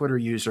every Twitter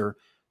user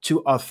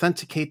to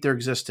authenticate their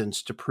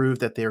existence to prove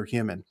that they are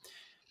human.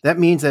 That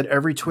means that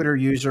every Twitter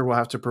user will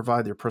have to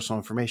provide their personal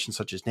information,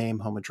 such as name,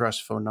 home address,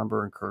 phone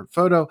number, and current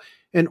photo,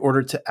 in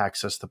order to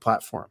access the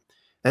platform.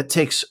 That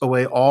takes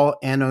away all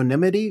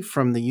anonymity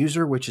from the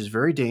user, which is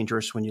very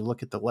dangerous when you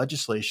look at the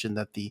legislation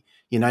that the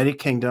United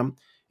Kingdom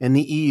and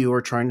the EU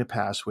are trying to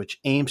pass, which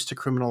aims to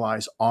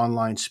criminalize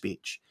online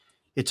speech.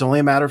 It's only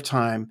a matter of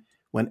time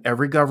when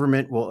every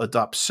government will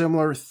adopt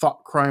similar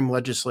thought crime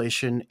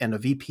legislation and a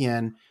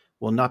VPN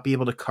will not be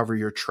able to cover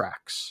your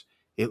tracks.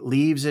 It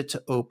leaves it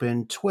to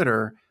open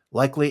Twitter,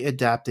 likely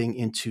adapting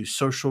into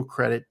social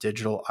credit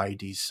digital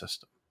ID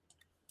system.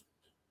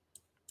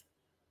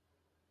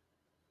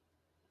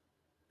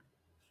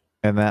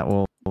 And that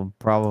will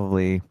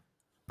probably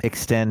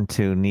extend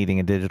to needing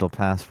a digital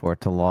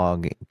passport to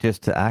log,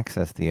 just to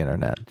access the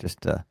internet,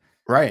 just to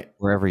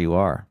wherever you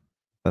are.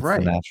 That's the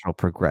natural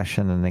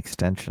progression and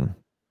extension.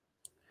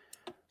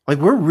 Like,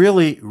 we're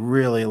really,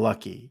 really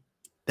lucky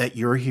that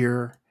you're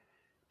here,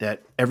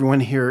 that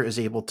everyone here is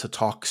able to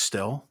talk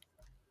still,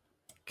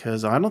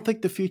 because I don't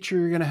think the future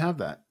you're going to have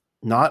that.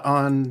 Not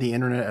on the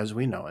internet as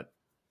we know it.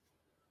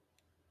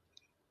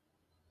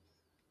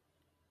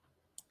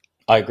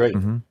 I agree.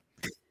 Mm-hmm.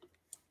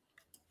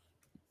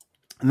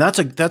 And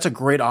that's a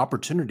great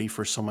opportunity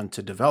for someone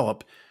to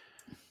develop,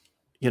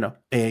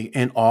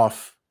 an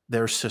off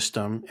their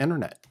system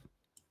internet.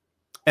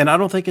 And I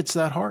don't think it's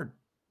that hard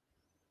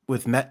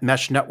with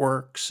mesh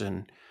networks.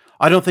 And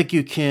I don't think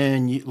you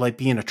can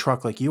be in a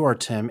truck like you are,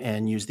 Tim,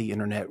 and use the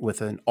internet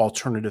with an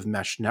alternative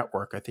mesh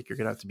network. I think you're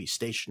going to have to be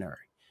stationary.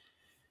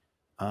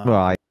 Well,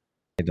 I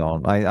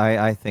don't.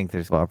 I think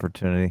there's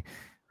opportunity.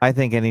 I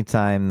think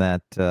anytime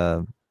that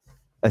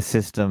a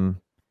system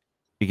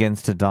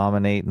begins to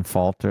dominate and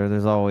falter,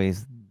 there's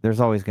always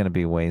going to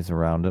be ways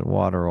around it.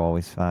 Water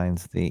always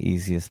finds the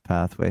easiest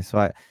pathway.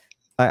 So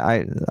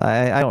I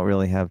don't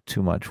really have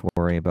too much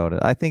worry about it.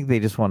 I think they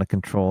just want to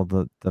control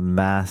the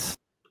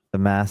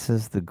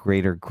masses, the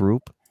greater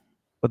group,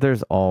 but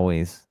there's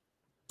always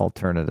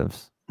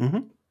alternatives. Mm-hmm.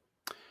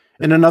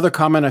 And another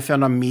comment I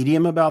found on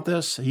Medium about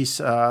this,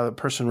 the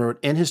person wrote,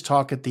 in his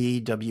talk at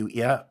the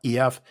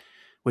WEF,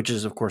 which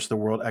is, of course, the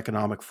World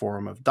Economic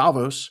Forum of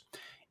Davos,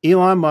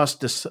 Elon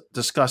Musk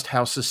discussed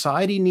how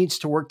society needs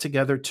to work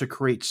together to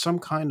create some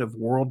kind of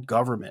world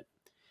government.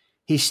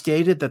 He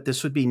stated that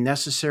this would be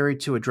necessary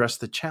to address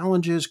the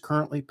challenges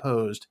currently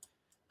posed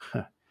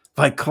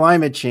by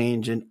climate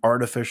change and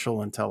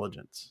artificial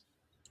intelligence.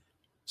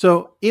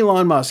 So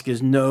Elon Musk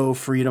is no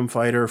freedom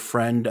fighter,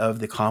 friend of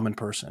the common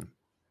person.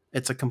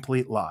 It's a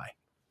complete lie.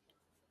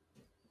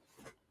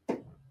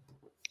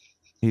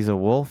 He's a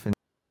wolf in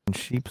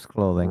sheep's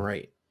clothing.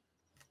 Right.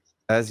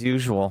 As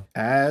usual.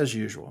 As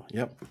usual.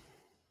 Yep.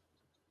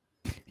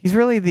 He's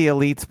really the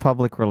elite's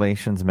public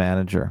relations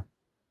manager.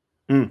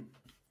 Mm.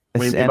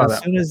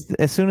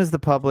 As soon as the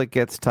public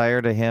gets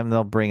tired of him,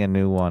 they'll bring a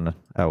new one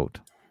out.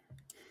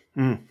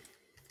 Mm.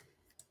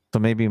 So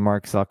maybe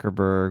Mark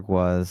Zuckerberg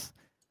was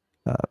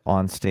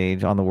on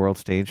the world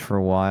stage for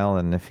a while,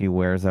 and if he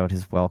wears out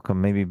his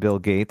welcome, maybe Bill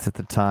Gates at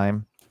the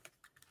time,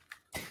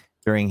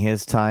 during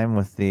his time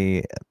with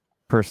the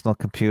personal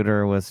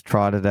computer, was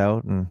trotted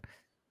out, and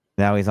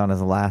now he's on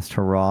his last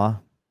hurrah,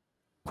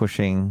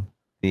 pushing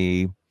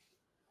the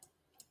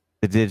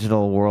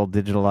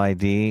digital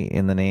ID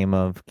in the name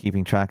of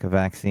keeping track of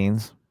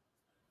vaccines.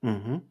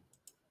 Mm-hmm.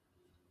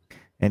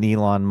 And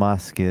Elon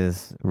Musk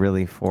is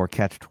really for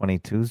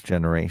Catch-22's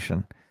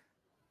generation.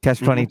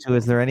 Catch-22, mm-hmm.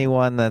 Is there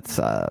anyone that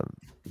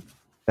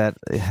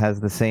has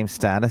the same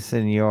status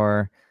in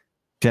your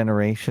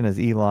generation as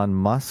Elon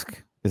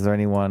Musk? Is there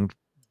anyone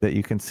that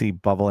you can see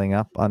bubbling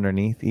up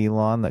underneath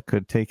Elon that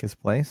could take his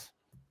place?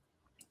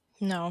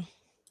 No.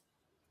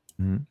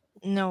 Mm-hmm.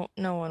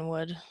 No one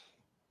would.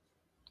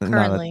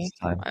 Currently,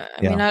 I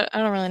mean, I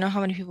don't really know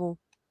how many people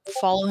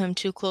follow him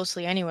too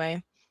closely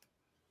anyway.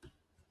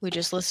 We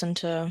just listen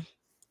to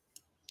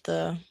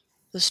the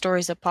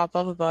stories that pop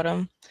up about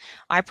him.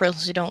 I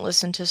personally don't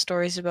listen to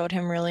stories about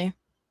him really,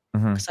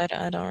 because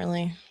I don't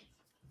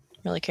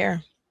really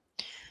care.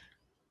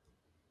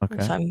 Okay.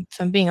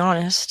 If I'm being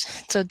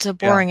honest, it's a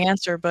boring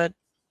answer, but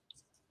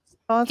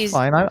that's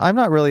fine. I'm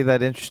not really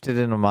that interested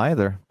in him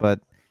either, but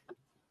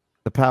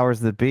the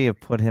powers that be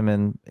have put him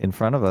in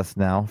front of us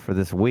now for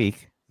this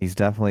week. He's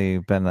definitely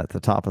been at the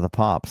top of the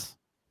pops.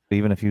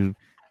 Even if you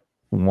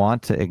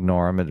want to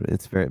ignore him,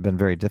 it's been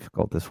very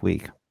difficult this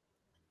week,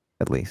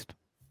 at least.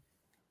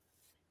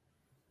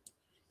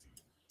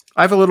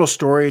 I have a little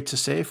story to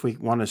say if we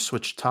want to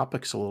switch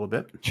topics a little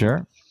bit.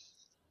 Sure.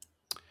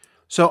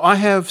 So I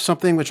have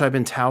something which I've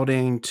been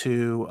touting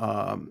to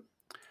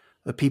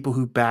the people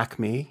who back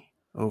me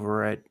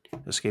over at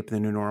Escaping the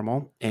New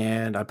Normal,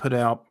 and I put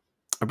out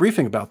a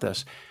briefing about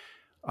this.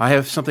 I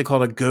have something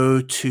called a Go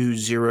to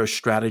Zero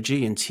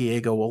strategy, and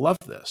Tiago will love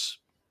this.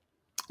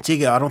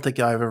 Tiago, I don't think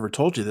I've ever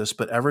told you this,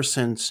 but ever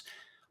since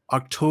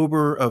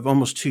October of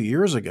almost 2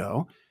 years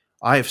ago,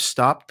 I have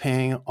stopped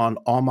paying on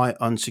all my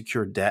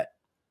unsecured debt.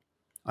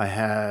 I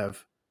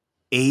have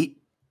 8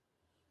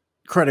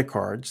 credit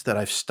cards that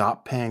I've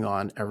stopped paying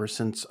on ever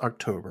since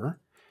October.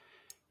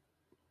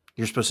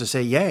 You're supposed to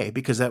say yay,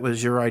 because that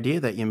was your idea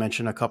that you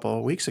mentioned a couple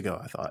of weeks ago,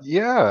 I thought.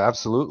 Yeah,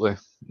 absolutely.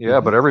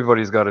 Yeah, but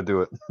everybody's got to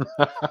do it.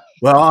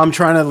 Well, I'm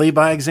trying to lead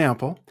by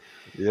example.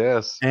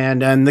 Yes.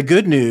 And the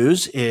good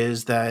news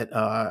is that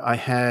I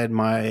had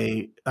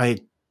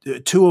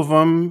 2 of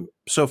them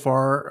so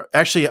far.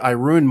 Actually, I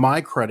ruined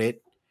my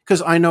credit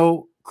because I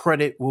know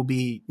credit will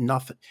be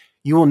nothing.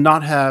 You will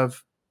not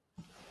have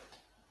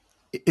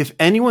if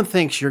anyone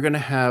thinks you're going to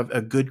have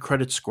a good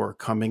credit score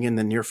coming in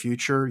the near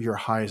future, you're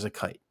high as a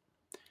kite.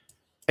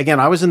 Again,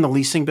 I was in the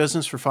leasing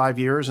business for 5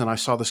 years, and I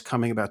saw this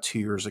coming about 2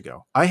 years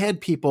ago. I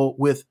had people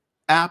with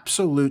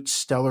absolute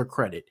stellar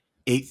credit,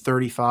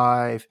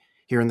 835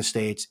 here in the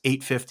States,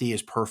 850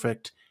 is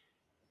perfect,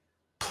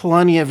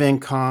 plenty of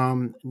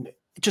income,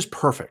 just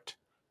perfect.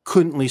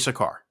 Couldn't lease a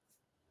car.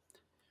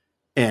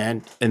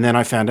 And then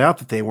I found out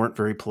that they weren't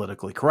very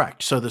politically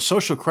correct. So the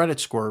social credit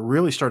score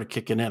really started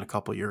kicking in a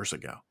couple of years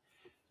ago.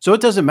 So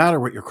it doesn't matter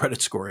what your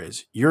credit score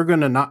is. You're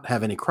going to not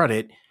have any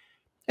credit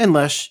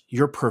unless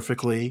you're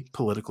perfectly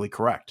politically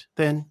correct.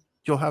 Then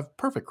you'll have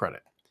perfect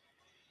credit.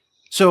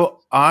 So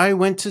I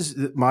went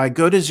to my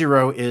go to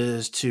zero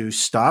is to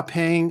stop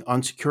paying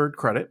unsecured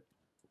credit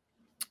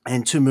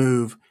and to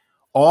move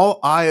all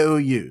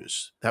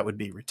IOUs, that would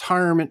be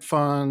retirement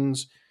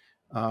funds,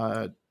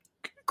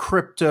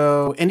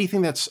 crypto,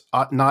 anything that's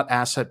not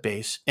asset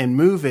based, and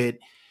move it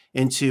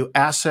into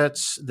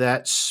assets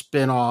that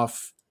spin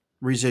off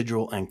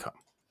residual income.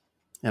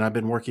 And I've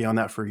been working on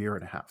that for 1.5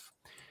 years.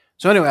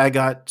 So anyway, I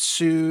got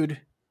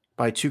sued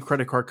by 2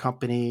 credit card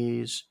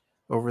companies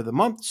over the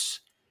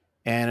months,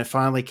 and it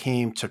finally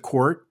came to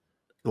court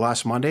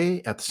last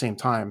Monday at the same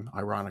time,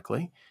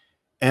 ironically,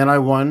 and I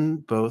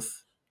won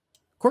both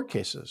court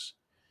cases.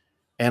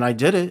 And I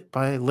did it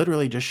by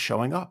literally just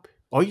showing up.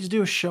 All you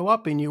do is show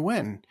up and you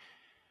win.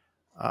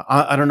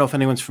 I don't know if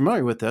anyone's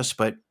familiar with this,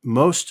 but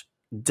most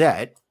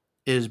debt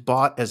is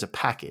bought as a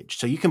package.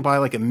 So you can buy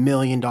like $1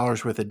 million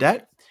worth of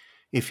debt.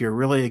 If you're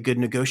really a good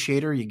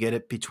negotiator, you get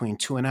it between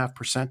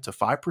 2.5% to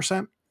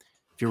 5%.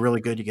 If you're really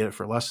good, you get it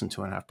for less than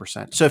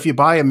 2.5%. So if you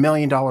buy $1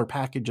 million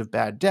package of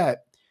bad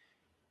debt,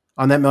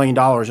 on that $1 million,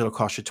 it'll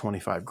cost you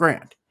 25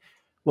 grand.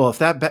 Well, if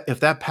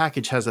that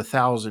package has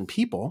 1,000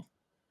 people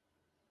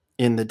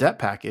in the debt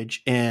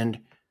package and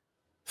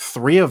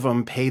 3 of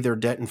them pay their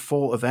debt in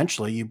full,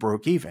 eventually you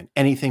broke even.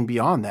 Anything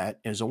beyond that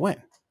is a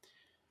win.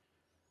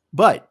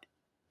 But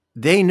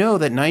they know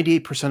that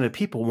 98% of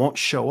people won't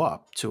show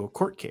up to a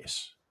court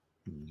case.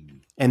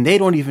 And they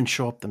don't even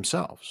show up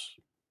themselves.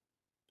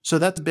 So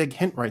that's a big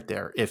hint right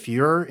there. If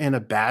you're in a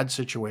bad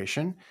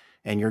situation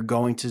and you're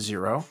going to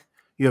zero,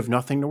 you have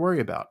nothing to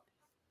worry about.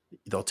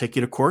 They'll take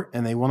you to court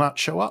and they will not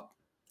show up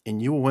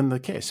and you will win the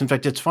case. In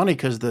fact, it's funny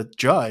because the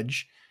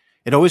judge,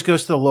 it always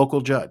goes to the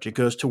local judge. It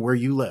goes to where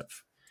you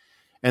live.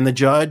 And the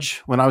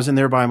judge, when I was in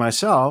there by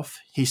myself,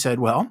 he said,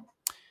 well,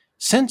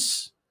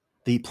 since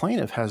the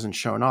plaintiff hasn't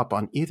shown up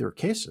on either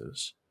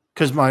cases,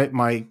 because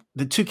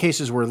the 2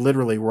 cases were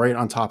literally right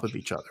on top of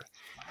each other.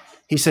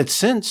 He said,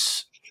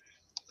 since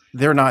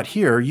they're not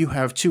here, you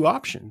have 2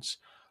 options.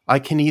 I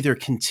can either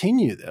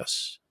continue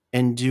this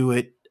and do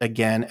it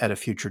again at a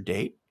future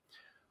date,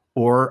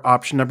 or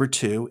option number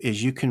 2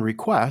 is you can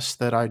request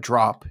that I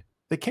drop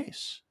the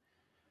case.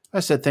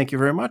 I said, thank you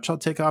very much. I'll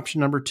take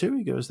option number 2.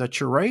 He goes, that's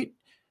your right.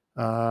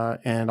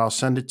 And I'll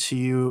send it to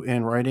you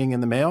in writing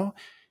in the mail.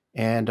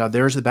 And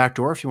there's the back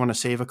door if you want to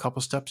save a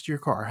couple steps to your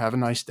car. Have a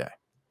nice day.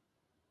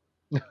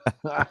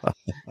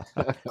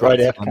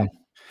 Great outcome.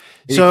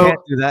 You can't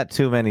do that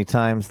too many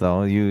times,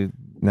 though.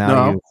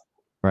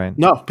 Right?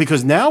 No,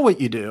 because now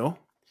what you do.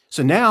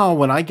 So now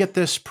when I get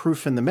this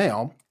proof in the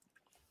mail,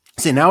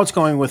 see, now it's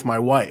going with my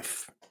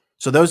wife.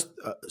 So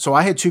so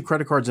I had 2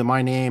 credit cards in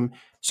my name.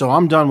 So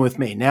I'm done with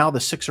me. Now the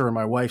 6 are in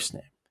my wife's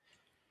name.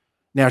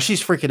 Now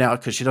she's freaking out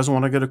because she doesn't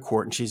want to go to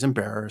court and she's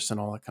embarrassed and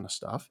all that kind of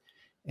stuff.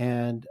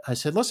 And I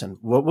said, listen,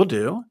 what we'll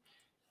do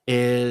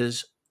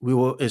is we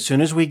will, as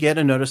soon as we get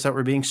a notice that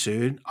we're being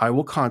sued, I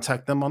will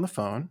contact them on the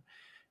phone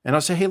and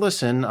I'll say, hey,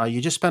 listen,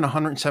 you just spent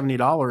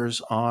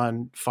 $170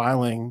 on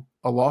filing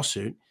a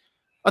lawsuit.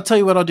 I'll tell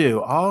you what I'll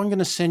do. I'm going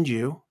to send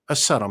you a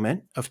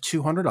settlement of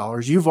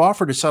 $200. You've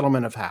offered a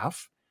settlement of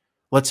half.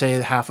 Let's say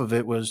half of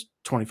it was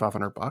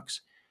 $2,500.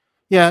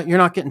 Yeah, you're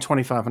not getting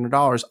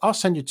 $2,500. I'll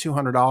send you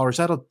 $200.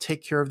 That'll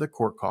take care of the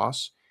court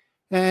costs.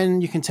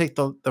 And you can take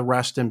the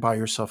rest and buy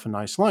yourself a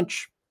nice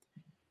lunch.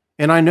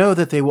 And I know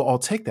that they will all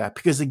take that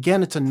because,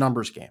 again, it's a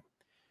numbers game.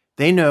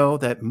 They know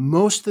that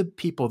most of the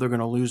people they're going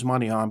to lose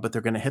money on, but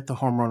they're going to hit the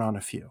home run on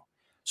a few.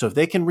 So if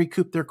they can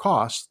recoup their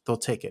costs, they'll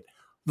take it.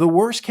 The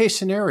worst case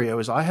scenario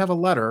is I have a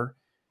letter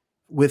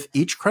with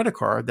each credit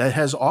card that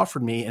has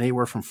offered me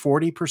anywhere from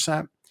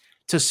 40%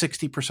 to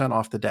 60%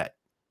 off the debt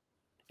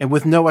and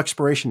with no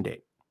expiration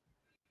date.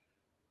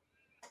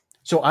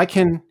 So I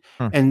can,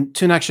 and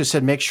Tunex just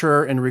said, make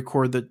sure and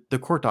record the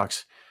court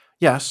docs.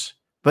 Yes.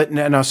 But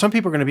now some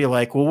people are going to be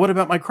like, well, what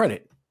about my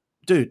credit?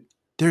 Dude,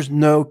 you're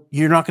not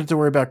going to have to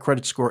worry about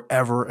credit score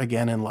ever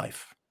again in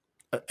life,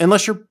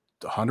 unless you're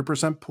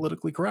 100%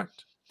 politically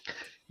correct.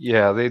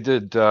 Yeah, they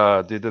did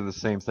the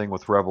same thing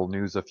with Rebel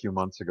News a few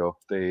months ago.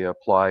 They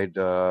applied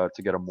to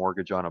get a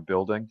mortgage on a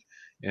building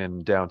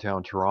in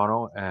downtown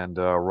Toronto, and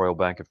Royal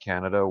Bank of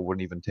Canada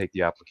wouldn't even take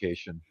the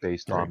application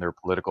based on their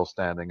political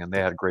standing, and they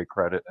had great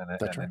credit and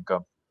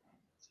income.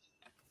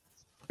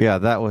 Yeah,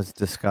 that was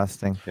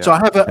disgusting. Yeah. So I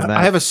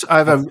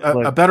have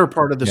a better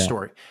part of the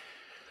story.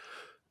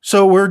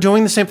 So we're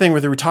doing the same thing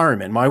with the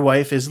retirement. My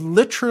wife is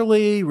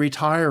literally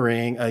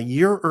retiring a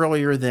year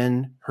earlier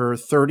than her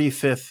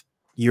 35th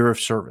year of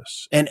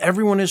service. And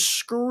everyone is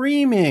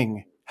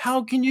screaming,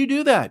 how can you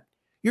do that?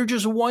 You're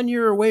just 1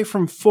 year away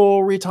from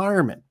full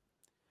retirement.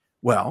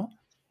 Well,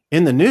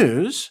 in the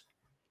news,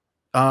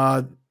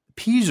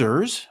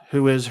 Peasers,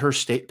 who is her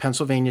state,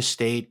 Pennsylvania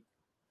state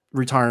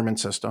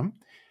retirement system,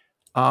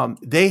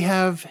 they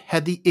have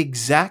had the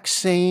exact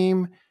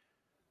same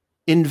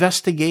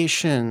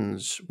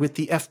investigations with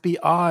the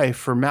FBI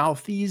for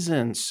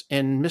malfeasance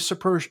and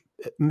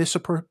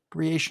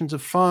misappropriations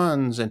of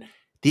funds and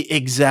the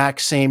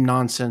exact same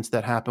nonsense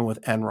that happened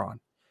with Enron.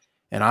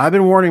 And I've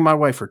been warning my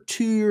wife for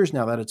 2 years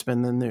now that it's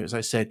been in the news.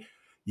 I said,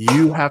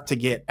 you have to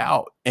get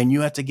out, and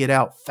you have to get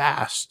out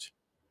fast.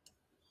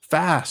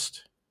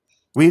 Fast.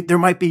 There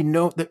might be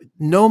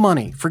no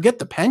money. Forget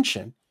the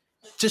pension.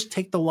 Just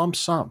take the lump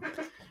sum.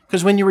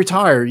 Because when you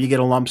retire, you get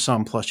a lump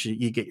sum plus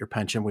you get your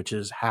pension, which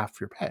is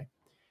half your pay.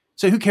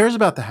 So who cares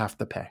about the half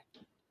the pay?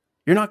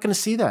 You're not going to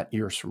see that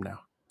years from now.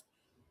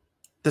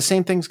 The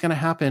same thing's going to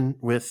happen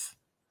with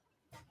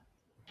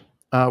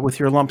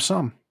your lump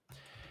sum.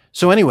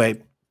 So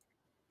anyway,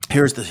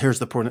 here's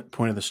the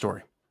point of the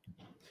story.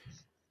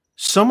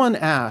 Someone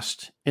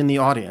asked in the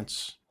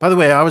audience. By the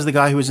way, I was the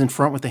guy who was in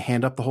front with the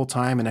hand up the whole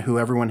time, and who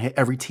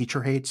every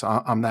teacher hates.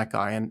 I'm that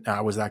guy, and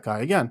I was that guy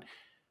again.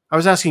 I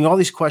was asking all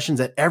these questions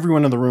that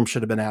everyone in the room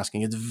should have been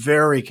asking. It's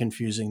very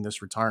confusing,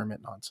 this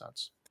retirement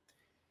nonsense.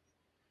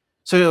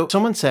 So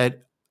someone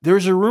said,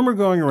 there's a rumor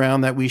going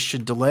around that we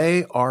should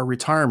delay our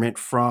retirement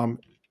from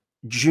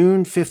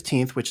June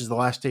 15th, which is the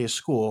last day of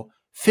school,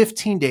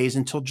 15 days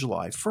until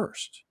July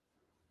 1st.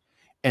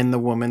 And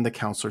the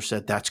counselor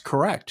said, that's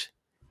correct.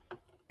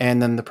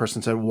 And then the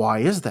person said, why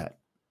is that?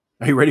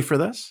 Are you ready for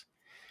this?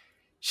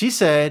 She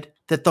said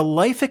that the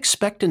life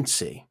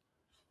expectancy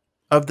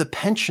of the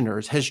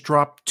pensioners has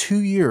dropped 2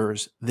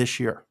 years this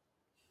year.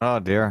 Oh,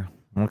 dear.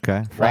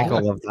 Okay. Frank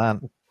will love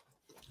that.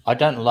 I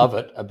don't love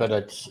it, but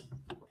it's...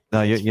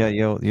 No,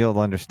 you'll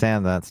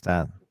understand that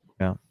stat.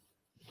 Yeah.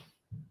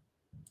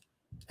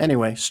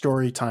 Anyway,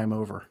 story time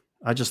over.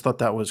 I just thought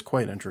that was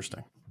quite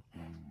interesting.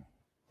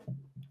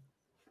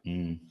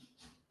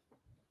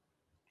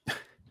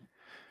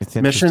 It's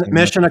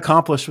mission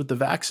accomplished with the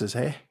vaxes,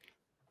 hey?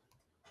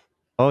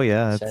 Oh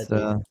yeah,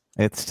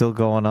 it's still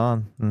going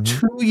on.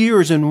 Mm-hmm. 2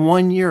 years in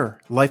 1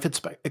 year, life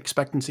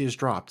expectancy has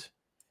dropped.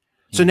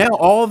 So now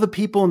all the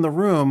people in the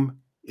room,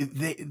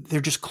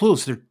 they're just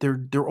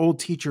clueless. They're old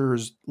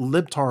teachers,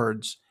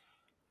 libtards.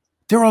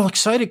 They're all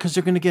excited because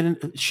they're going to get in.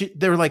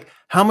 They're like,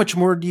 how much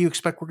more do you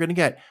expect we're going to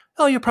get?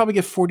 Oh, you'll probably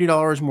get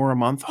 $40 more a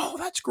month. Oh,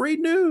 that's great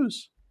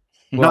news.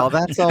 Well,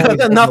 that's always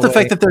not the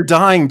fact that they're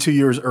dying 2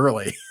 years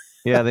early.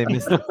 Yeah, they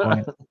missed the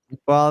point.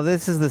 Well,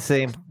 this is the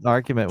same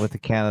argument with the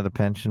Canada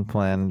pension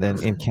plan. And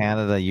in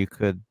Canada, you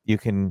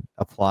can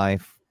apply.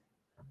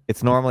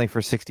 It's normally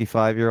for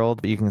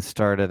 65-year-old, but you can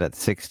start it at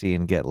 60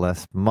 and get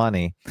less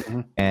money.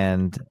 Mm-hmm.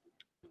 And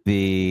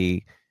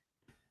the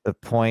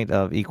point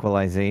of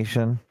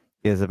equalization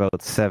is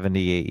about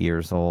 78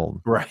 years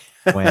old. Right.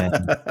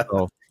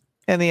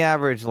 And the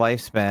average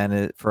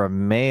lifespan for a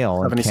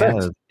male in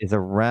Canada is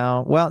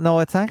around. Well, no,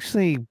 it's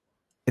actually.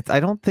 I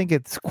don't think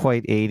it's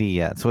quite 80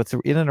 yet, so it's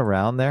in and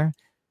around there.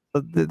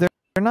 But they're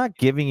not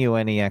giving you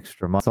any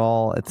extra money.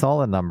 It's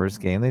all a numbers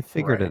game. They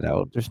figured it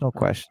out. There's no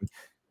question.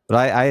 But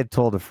I had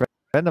told a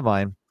friend of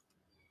mine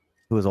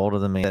who was older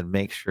than me that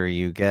make sure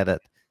you get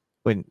it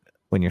when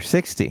you're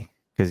 60,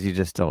 because you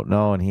just don't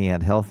know. And he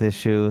had health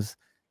issues,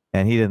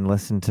 and he didn't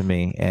listen to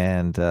me,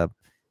 and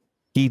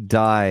he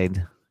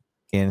died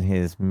in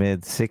his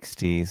mid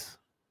 60s,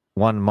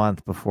 1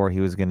 month before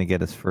he was going to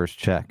get his first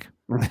check.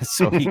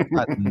 So he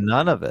got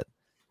none of it.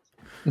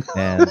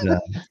 And so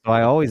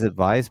I always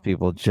advise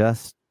people,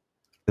 just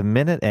the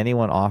minute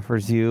anyone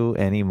offers you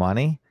any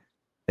money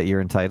that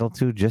you're entitled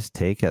to, just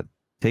take it.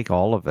 Take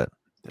all of it.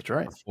 That's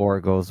right. Before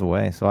it goes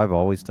away. So I've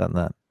always done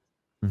that.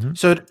 Mm-hmm.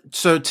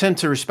 So Tim,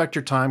 to respect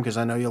your time, because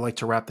I know you like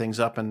to wrap things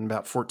up in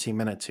about 14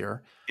 minutes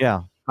here.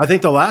 Yeah. I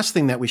think the last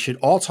thing that we should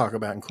all talk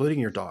about, including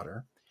your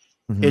daughter,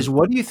 is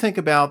what do you think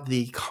about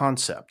the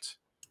concept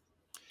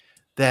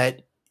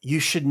that you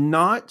should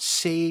not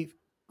save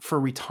for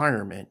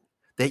retirement,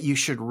 that you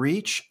should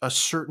reach a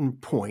certain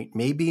point,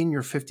 maybe in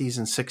your 50s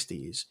and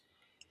 60s,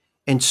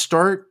 and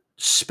start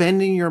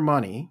spending your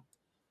money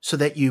so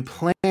that you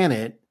plan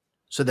it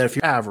so that if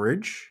you're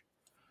average,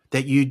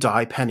 that you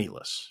die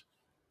penniless?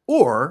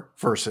 Or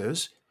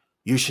versus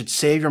you should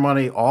save your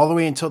money all the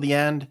way until the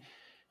end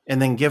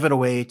and then give it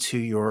away to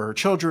your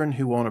children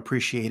who won't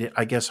appreciate it.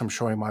 I guess I'm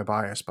showing my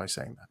bias by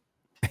saying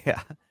that.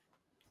 Yeah.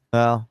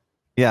 Well,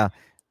 yeah.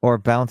 Or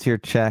bounce your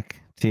check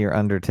to your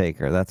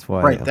undertaker. That's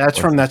why. Right. That's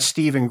from that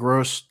Stephen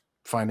Gross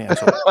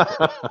financial.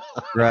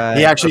 Right.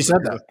 He actually said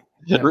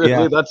that. Really?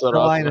 Yeah. That's what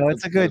I know.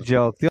 It's a good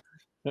joke.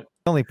 The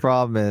only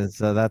problem is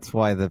that's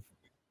why the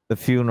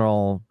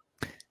funeral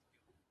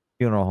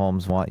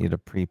homes want you to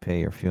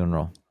prepay your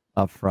funeral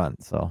up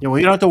front. So yeah, well,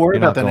 you don't have to worry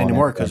about that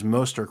anymore because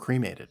most are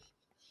cremated.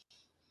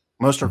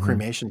 Most are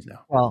cremations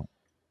now. Well,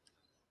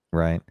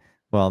 right.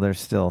 Well, there's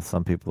still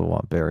some people who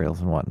want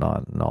burials and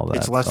whatnot and all that.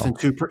 It's less than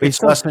 2%. But you It's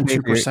still less have to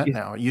than pay for your- 2%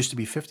 now. It used to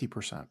be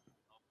 50%.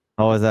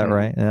 Oh, is that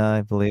right? Yeah,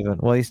 I believe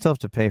it. Well, you still have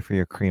to pay for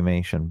your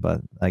cremation,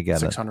 but I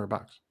get it.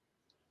 $600.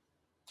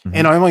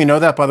 And I only know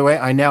that, by the way.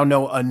 I now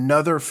know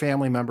another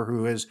family member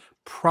who has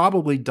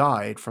probably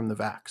died from the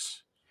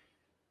vax.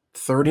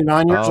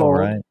 39 years old.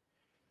 Right.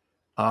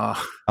 How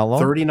long?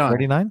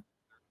 39.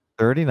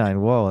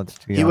 39. Whoa, that's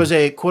too young. He was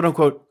a quote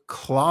unquote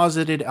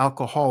closeted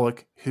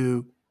alcoholic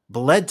who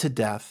bled to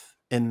death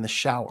in the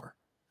shower.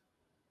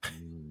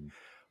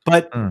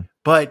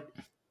 But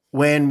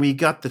when we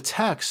got the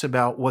text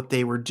about what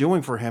they were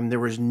doing for him, there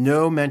was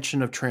no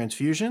mention of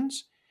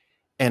transfusions.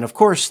 And of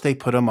course, they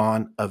put him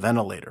on a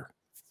ventilator.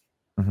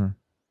 Mm-hmm.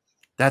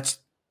 That's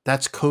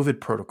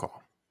COVID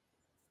protocol.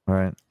 All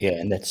right. Yeah,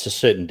 and that's a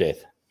certain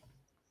death.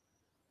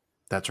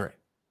 That's right.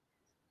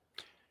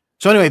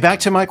 So anyway, back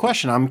to my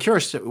question. I'm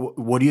curious,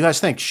 what do you guys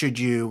think? Should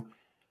you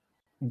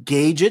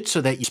gauge it so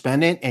that you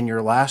spend it and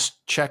your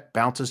last check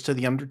bounces to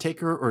the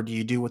undertaker, or do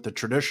you do what the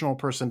traditional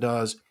person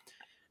does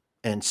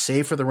and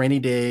save for the rainy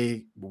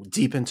day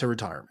deep into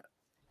retirement?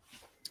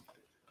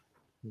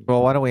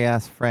 Well, why don't we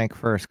ask Frank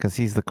first, because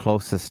he's the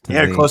closest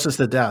to closest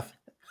to death.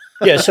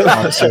 Yeah, so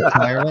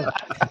retirement.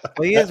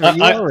 Well, you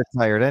are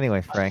retired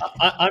anyway, Frank.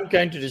 I'm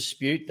going to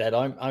dispute that.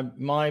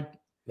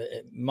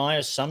 My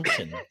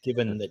assumption,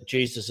 given that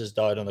Jesus has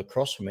died on the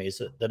cross for me,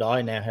 is that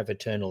I now have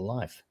eternal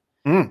life.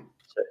 Mm.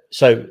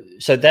 So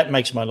that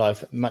makes my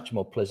life much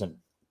more pleasant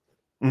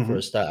for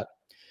a start.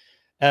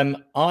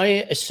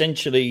 I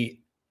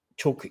essentially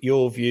took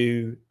your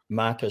view,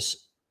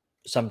 Marcus,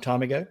 some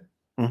time ago,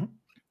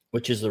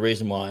 which is the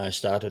reason why I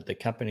started the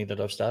company that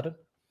I've started.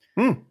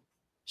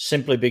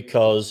 Simply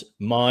because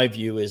my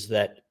view is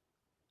that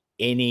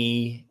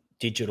any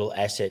digital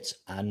assets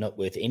are not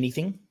worth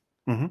anything.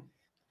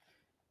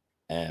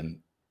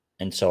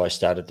 And so I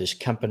started this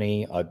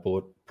company. I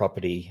bought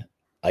property.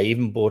 I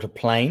even bought a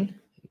plane,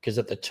 because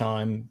at the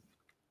time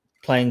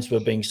planes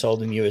were being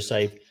sold in the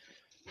USA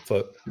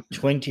for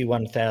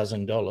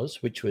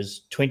 $21,000, which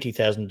was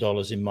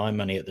 $20,000 in my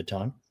money at the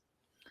time.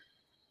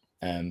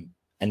 And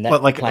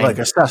that like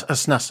a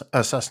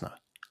Cessna.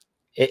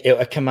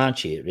 A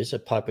Comanche. It is a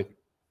Piper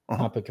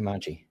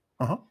Comanche.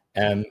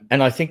 And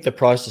I think the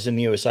prices in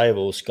the USA have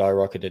all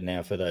skyrocketed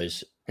now for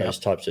those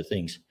types of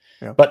things.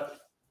 Yep. But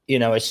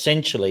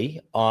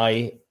essentially,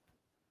 I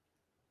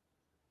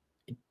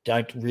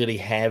don't really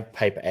have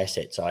paper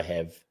assets. I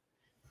have,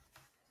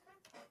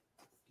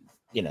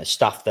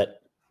 stuff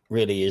that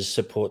really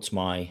supports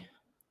my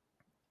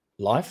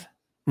life.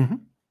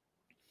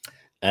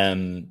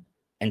 And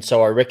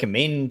so I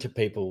recommend to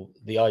people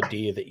the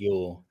idea that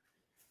your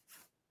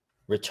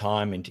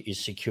retirement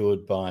is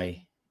secured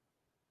by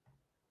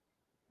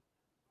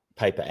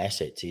paper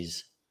assets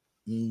is,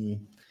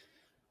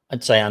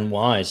 I'd say,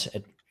 unwise.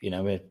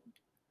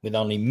 With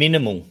only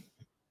minimal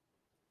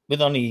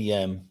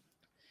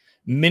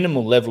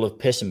level of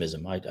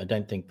pessimism, I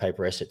don't think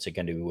paper assets are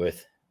going to be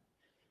worth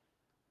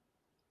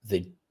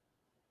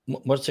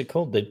what's it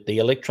called? The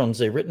electrons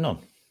they're written on.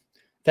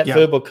 That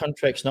verbal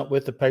contract's not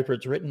worth the paper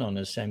it's written on,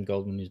 as Sam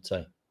Goldman would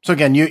say. So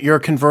again, you're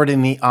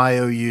converting the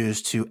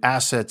IOUs to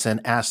assets, and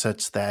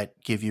assets that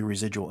give you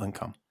residual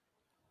income.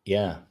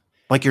 Yeah.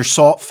 Like your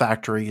salt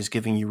factory is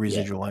giving you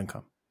residual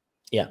income.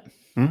 Yeah.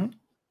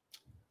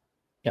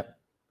 Yep.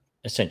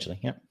 Essentially.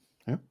 Yep.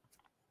 Yeah.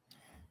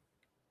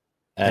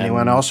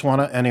 Anyone else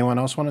want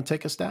to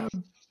take a stab?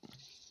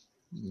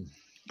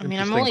 I mean,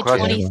 I'm only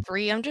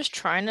 23. I'm just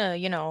trying to,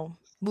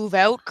 move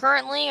out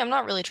currently. I'm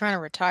not really trying to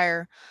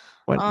retire.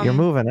 What? You're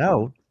moving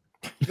out?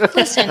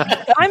 Listen,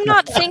 I'm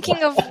not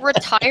thinking of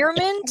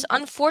retirement.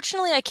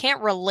 Unfortunately, I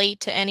can't relate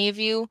to any of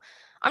you.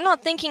 I'm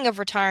not thinking of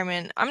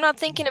retirement. I'm not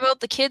thinking about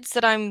the kids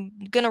that I'm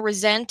going to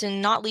resent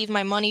and not leave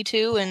my money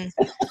to and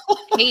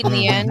hate in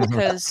the end,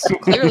 because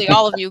clearly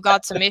all of you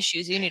got some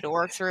issues you need to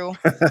work through.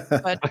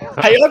 But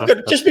hey, I've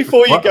got, just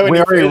before you go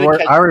any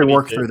further, I already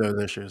worked through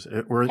those issues.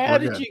 How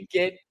did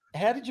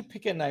you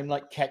pick a name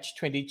like Catch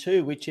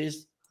 22, which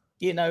is,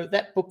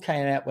 that book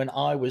came out when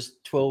I was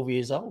 12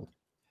 years old?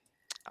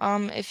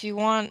 If you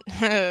want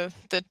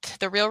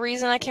the real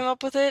reason I came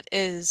up with it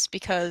is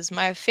because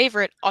my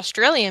favorite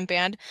Australian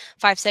band,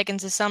 5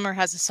 Seconds of Summer,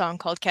 has a song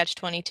called Catch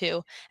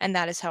 22, and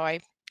that is how I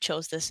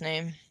chose this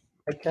name.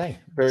 Okay,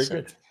 very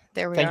good.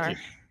 There we are.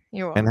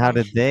 You're welcome. And how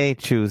did they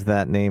choose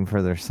that name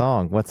for their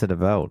song? What's it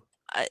about?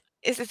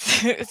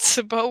 It's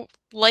about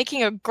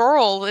liking a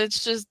girl.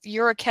 It's just,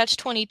 you're a Catch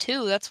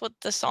 22. That's what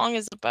the song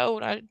is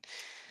about.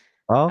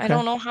 I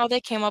don't know how they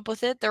came up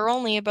with it. They're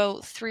only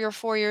about 3 or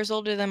 4 years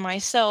older than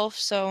myself,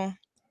 so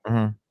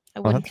I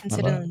wouldn't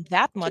consider them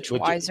that much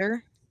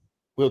wiser.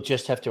 We'll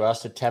just have to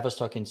ask the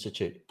Tavistock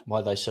Institute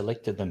why they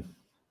selected them.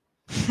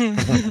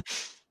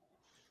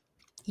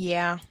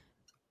 Yeah.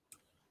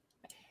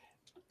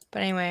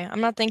 But anyway,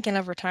 I'm not thinking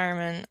of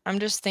retirement. I'm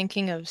just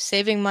thinking of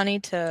saving money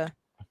to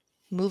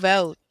move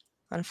out,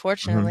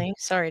 unfortunately.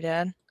 Sorry,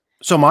 Dad.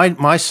 So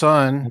my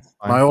son,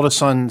 my oldest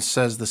son,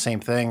 says the same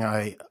thing.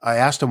 I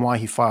asked him why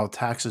he filed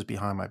taxes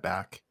behind my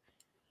back.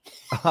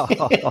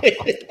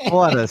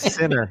 What a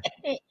sinner.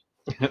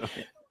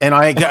 And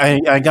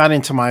I got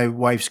into my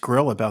wife's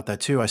grill about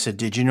that too. I said,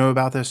 "Did you know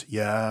about this?"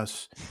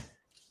 Yes.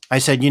 I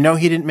said, "He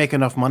didn't make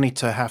enough money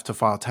to have to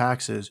file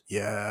taxes."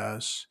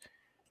 Yes.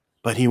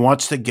 But he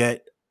wants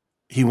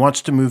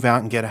to move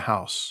out and get a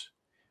house.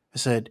 I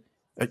said,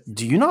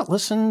 "Do you not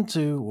listen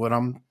to what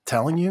I'm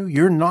telling you?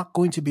 You're not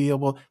going to be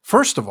able,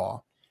 first of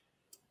all,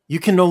 you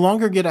can no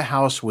longer get a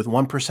house with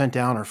 1%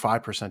 down or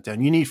 5%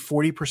 down. You need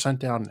 40%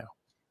 down now.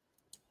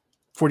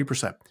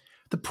 40%.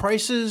 The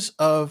prices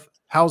of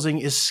housing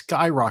is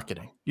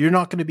skyrocketing. You're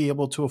not going to be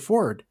able to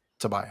afford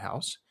to buy a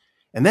house.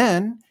 And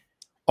then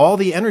all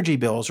the energy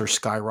bills are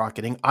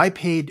skyrocketing. I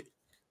paid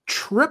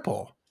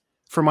triple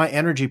for my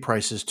energy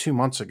prices 2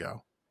 months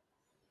ago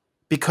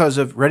because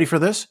of, ready for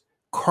this?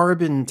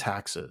 Carbon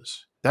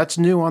taxes. That's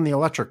new on the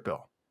electric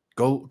bill.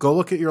 Go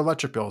look at your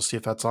electric bill, see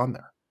if that's on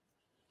there.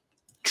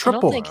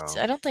 Triple.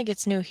 I don't think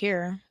it's new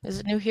here. Is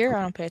it new here?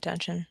 I don't pay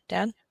attention,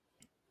 Dad.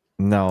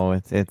 No,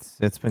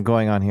 it's been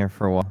going on here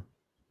for a while.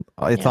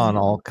 It's on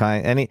all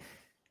any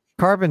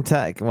carbon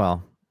tax.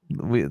 Well,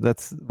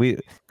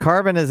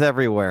 carbon is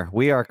everywhere.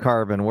 We are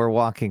carbon. We're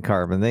walking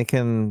carbon. They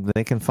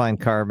can find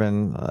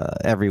carbon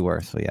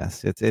everywhere. So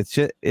yes, it's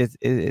just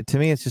to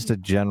me it's just a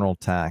general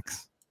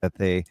tax that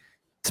they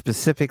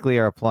specifically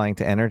are applying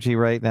to energy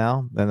right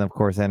now. And of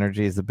course,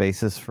 energy is the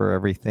basis for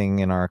everything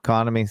in our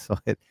economy. So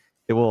it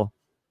will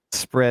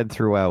spread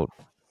throughout.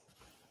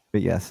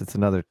 But yes, it's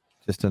another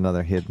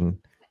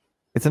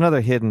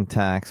hidden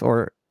tax,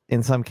 or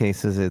in some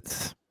cases,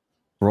 it's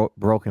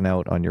broken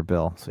out on your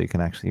bill, so you can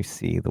actually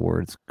see the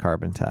words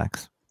carbon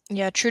tax.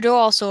 Yeah, Trudeau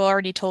also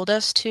already told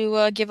us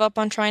to give up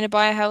on trying to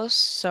buy a house,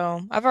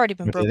 so I've already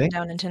been broken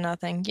down into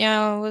nothing.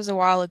 Yeah, it was a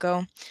while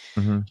ago.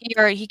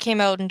 Mm-hmm. He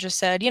came out and just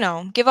said,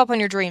 give up on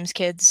your dreams,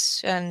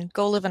 kids, and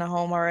go live in a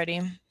home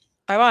already.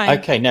 Bye-bye.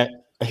 Okay, now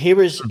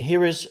here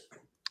is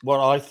what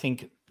I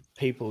think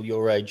people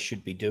your age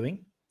should be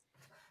doing,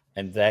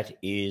 and that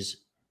is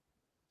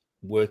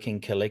working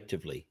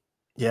collectively.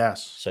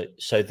 Yes.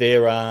 So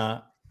there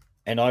are,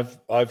 and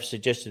I've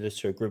suggested this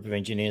to a group of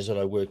engineers that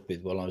I worked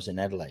with while I was in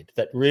Adelaide,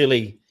 that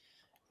really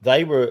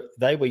they were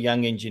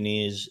young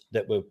engineers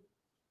that were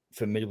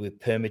familiar with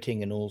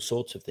permitting and all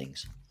sorts of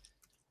things.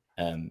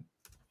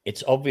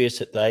 It's obvious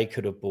that they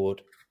could have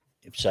bought,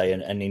 say,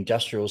 an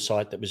industrial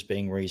site that was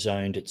being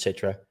rezoned,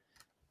 etc.,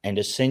 and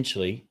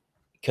essentially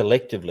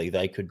collectively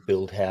they could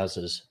build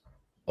houses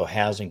or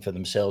housing for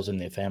themselves and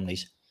their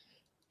families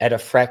at a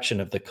fraction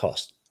of the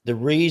cost. The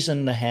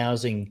reason the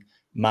housing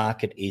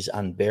market is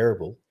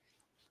unbearable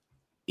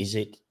is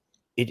it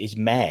is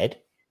mad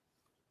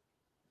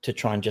to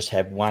try and just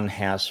have one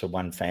house for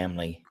one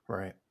family,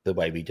 right, the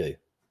way we do.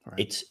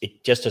 Right.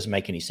 It just doesn't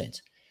make any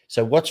sense.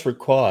 So what's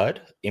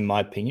required, in my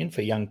opinion,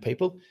 for young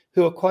people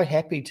who are quite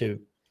happy to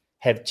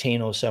have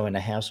 10 or so in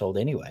a household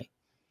anyway,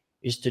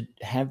 is to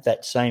have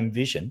that same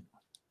vision,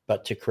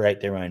 but to create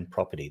their own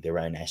property, their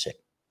own asset.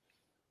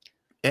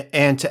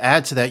 And to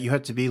add to that, you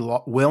have to be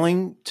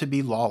willing to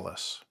be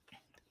lawless,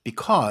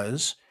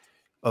 because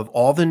of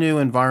all the new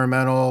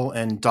environmental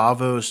and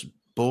Davos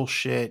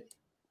bullshit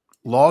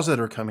laws that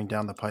are coming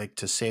down the pike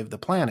to save the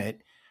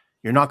planet.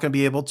 You're not going to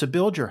be able to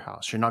build your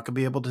house. You're not going to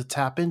be able to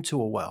tap into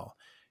a well.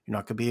 You're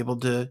not going to be able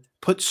to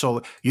put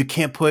solar. You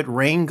can't put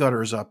rain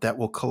gutters up that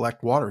will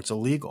collect water. It's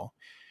illegal.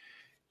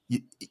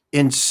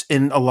 In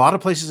a lot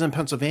of places in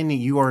Pennsylvania,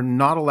 you are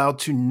not allowed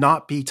to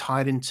not be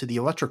tied into the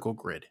electrical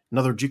grid. In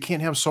other words, you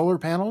can't have solar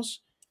panels.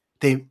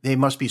 They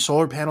must be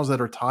solar panels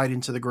that are tied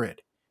into the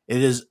grid.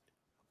 It is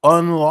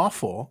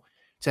unlawful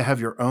to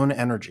have your own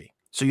energy.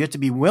 So you have to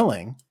be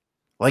willing,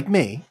 like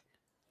me,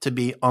 to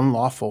be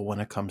unlawful when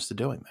it comes to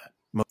doing that.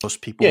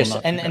 Most people yes, will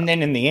not and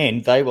then in the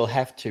end, they will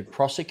have to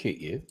prosecute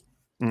you,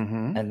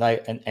 mm-hmm. and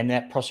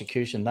that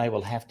prosecution, they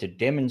will have to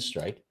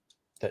demonstrate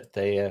that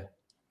their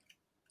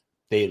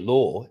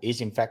law is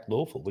in fact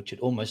lawful, which it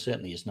almost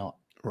certainly is not.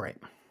 Right.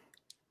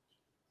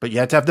 But you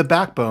have to have the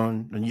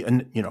backbone,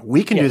 and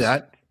we can do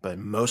that, but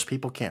most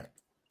people can't.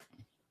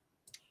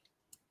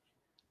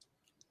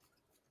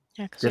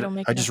 Yeah, because it'll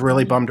make. I just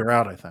really bummed her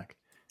out, I think.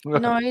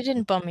 No, you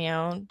didn't bum me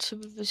out.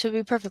 To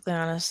be perfectly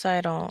honest,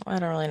 I don't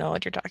really know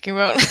what you're talking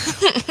about.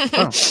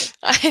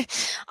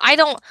 I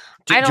don't.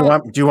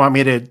 Do you want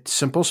me to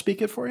simple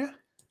speak it for you?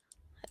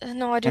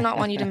 No, I do not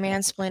want you to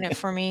mansplain it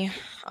for me.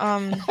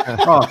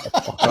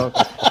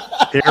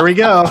 Here we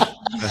go.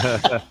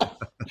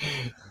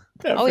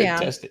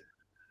 Fantastic.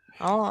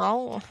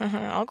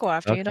 I'll go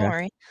after you. Don't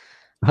worry.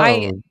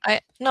 I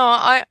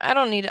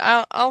don't need.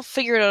 I'll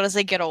figure it out as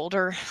I get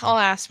older. I'll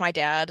ask my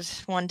dad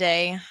one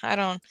day.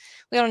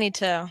 We don't need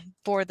to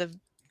bore the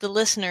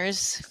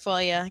listeners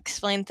while you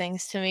explain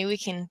things to me. We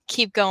can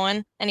keep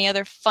going. Any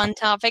other fun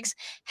topics?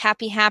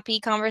 Happy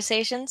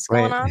conversations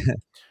going on?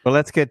 Well,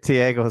 let's get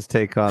Tiago's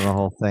take on the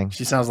whole thing.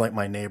 She sounds like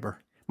my neighbor.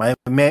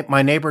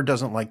 My neighbor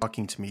doesn't like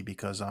talking to me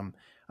because I'm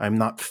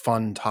not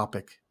fun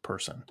topic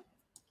person.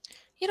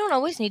 You don't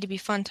always need to be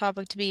fun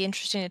topic to be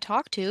interesting to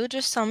talk to.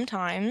 Just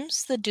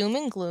sometimes the doom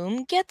and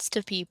gloom gets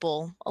to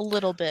people a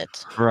little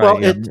bit.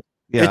 Right. Well,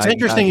 Yeah, it's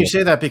interesting you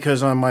say that,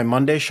 because on my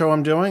Monday show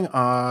I'm doing,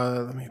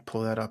 let me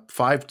pull that up.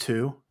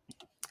 5-2.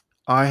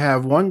 I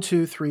have 1,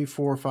 2, 3,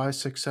 4, 5,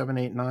 6, 7,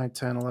 8, 9,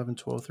 10, 11,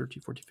 12,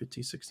 13, 14,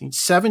 15, 16,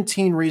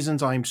 17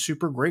 reasons I'm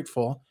super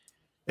grateful.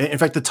 In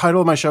fact, the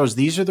title of my show is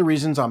 "These Are the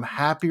Reasons I'm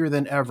Happier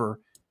Than Ever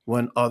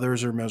When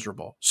Others Are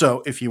Miserable."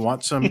 So if you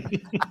want some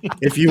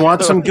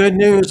good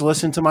news,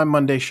 listen to my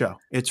Monday show.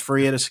 It's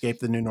free at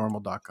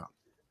escapethenewnormal.com.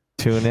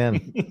 Tune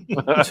in.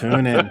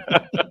 Tune in.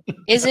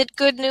 Is it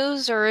good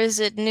news, or is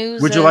it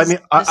news? Would you like me?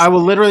 I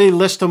will literally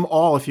list them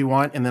all if you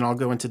want, and then I'll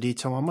go into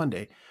detail on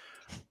Monday.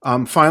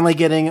 Finally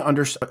getting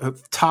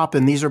top,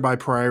 and these are by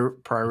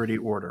priority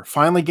order.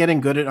 Finally getting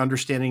good at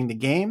understanding the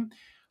game.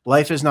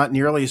 Life is not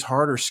nearly as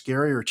hard or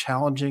scary or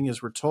challenging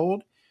as we're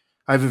told.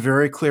 I have a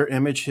very clear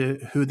image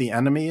who the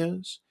enemy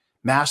is.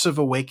 Massive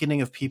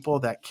awakening of people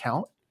that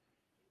count.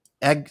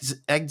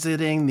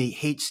 Exiting the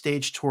hate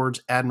stage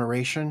towards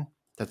admiration.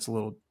 That's a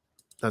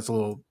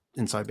little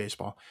inside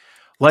baseball.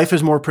 Life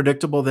is more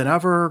predictable than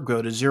ever.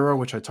 Go to zero,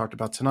 which I talked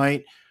about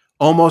tonight.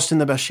 Almost in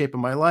the best shape of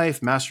my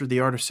life. Mastered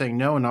the art of saying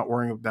no and not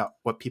worrying about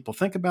what people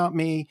think about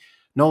me.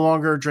 No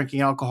longer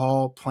drinking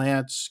alcohol,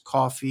 plants,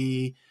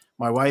 coffee.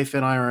 My wife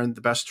and I are in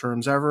the best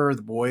terms ever.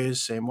 The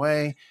boys, same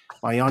way.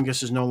 My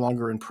youngest is no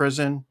longer in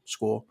prison,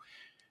 school.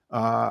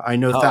 I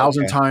know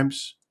 1,000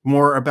 times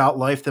more about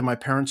life than my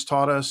parents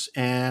taught us.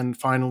 And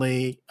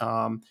finally,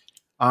 well,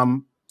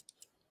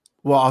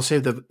 I'll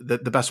save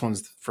the best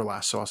ones for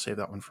last, so I'll save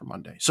that one for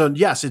Monday. So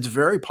yes, it's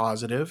very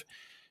positive,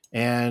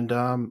 and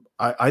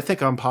I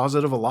think I'm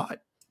positive a lot.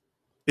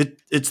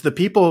 It's the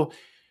people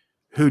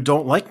who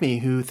don't like me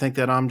who think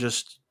that I'm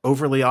just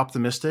overly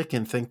optimistic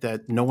and think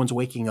that no one's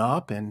waking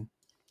up, and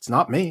it's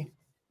not me.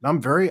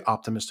 I'm very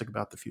optimistic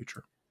about the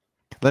future.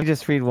 Let me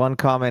just read one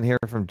comment here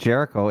from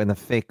Jericho in the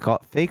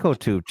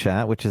FacoTube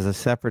chat, which is a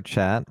separate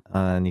chat,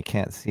 and you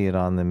can't see it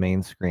on the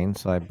main screen,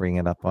 so I bring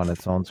it up on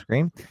its own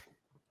screen.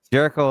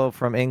 Jericho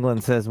from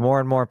England says, more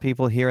and more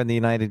people here in the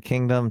United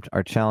Kingdom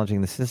are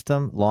challenging the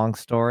system. Long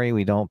story,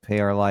 we don't pay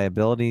our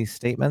liability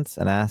statements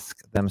and ask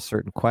them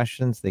certain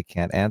questions they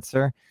can't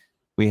answer.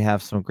 We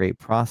have some great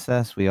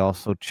process. We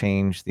also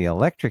change the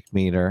electric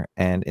meter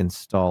and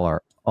install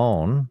our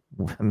own.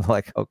 I'm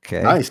like,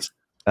 okay. Nice.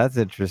 That's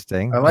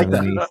interesting. I like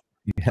that.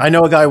 I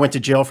know a guy who went to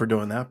jail for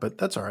doing that, but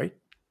that's all right.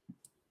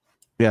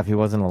 Yeah, if he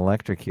wasn't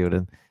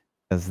electrocuted,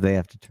 because they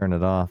have to turn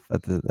it off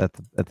at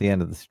the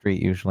end of the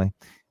street usually.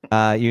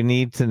 You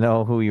need to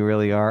know who you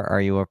really are.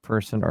 Are you a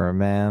person or a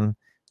man?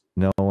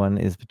 No one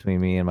is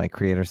between me and my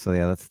creator. So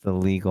yeah, that's the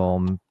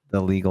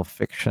legal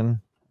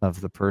fiction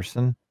of the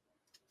person.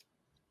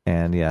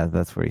 And yeah,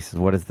 that's where he says,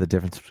 what is the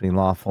difference between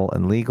lawful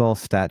and legal?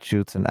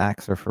 Statutes and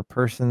acts are for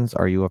persons.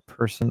 Are you a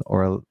person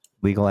or a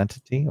legal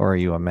entity? Or are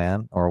you a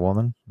man or a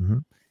woman? Mm-hmm.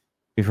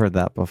 We've heard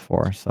that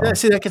before. So yeah,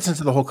 see, that gets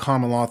into the whole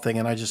common law thing,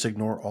 and I just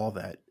ignore all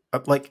that.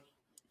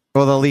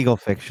 Well, the legal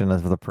fiction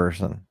of the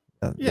person.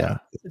 Yeah.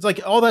 It's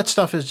like all that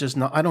stuff is just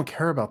not, I don't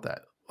care about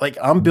that. Like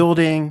I'm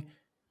building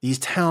these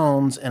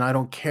towns and I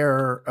don't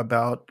care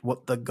about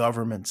what the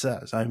government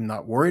says. I'm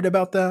not worried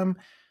about them.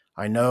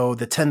 I know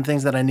the 10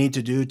 things that I need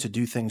to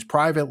do things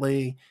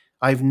privately.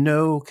 I have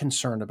no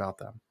concern about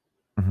them.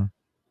 Mm-hmm.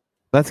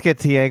 Let's get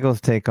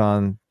Tiego's take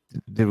on,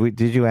 did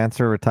you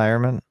answer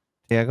retirement,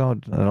 Tiago?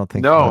 I don't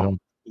think so.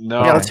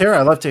 No. Yeah, let's hear it.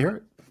 I'd love to hear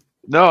it.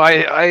 No,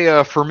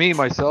 I for me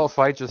myself,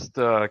 I just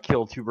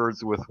killed two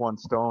birds with one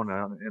stone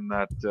in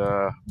that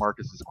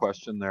Marcus's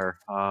question there.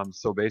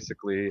 So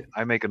basically,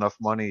 I make enough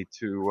money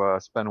to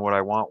spend what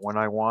I want when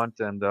I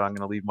want, and I'm going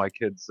to leave my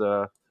kids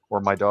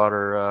or my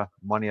daughter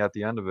money at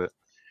the end of it.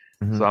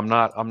 Mm-hmm. So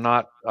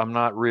I'm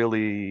not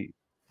really,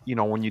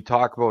 when you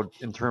talk about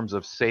in terms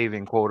of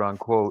saving, quote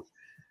unquote,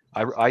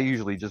 I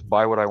usually just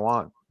buy what I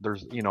want.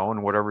 There's,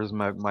 and whatever's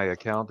my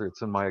account,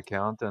 it's in my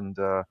account, and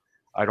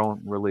I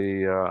don't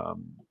really.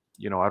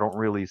 I don't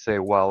really say,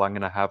 well, I'm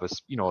going to have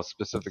a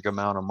specific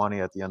amount of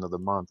money at the end of the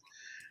month.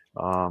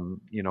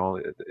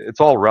 It's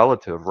all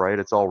relative, right?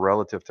 It's all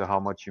relative to how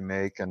much you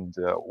make and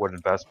what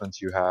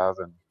investments you have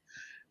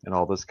and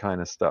all this kind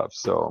of stuff.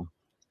 So,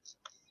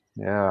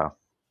 yeah.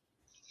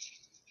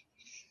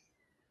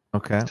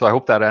 Okay. So I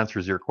hope that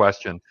answers your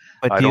question.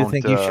 But do you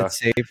think you should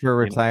save for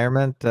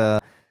retirement,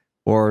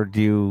 or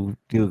do you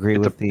agree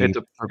with the?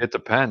 It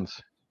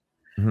depends.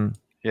 Mm-hmm.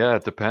 Yeah,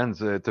 it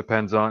depends. It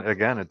depends on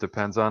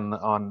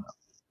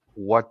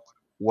what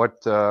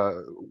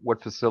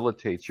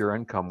facilitates your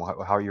income,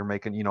 how you're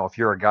making. If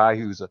you're a guy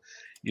who's,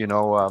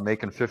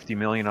 making 50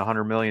 million,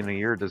 100 million a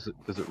year, does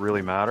it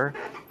really matter?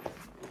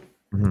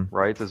 Mm-hmm.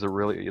 Right?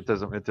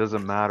 It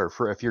doesn't matter.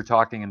 If you're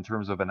talking in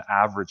terms of an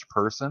average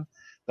person,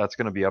 that's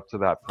going to be up to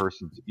that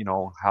person.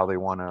 How they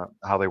want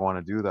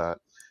to do that.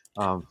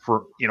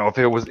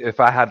 If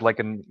I had like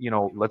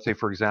let's say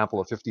for example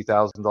a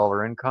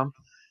 $50,000 income.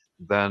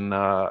 Then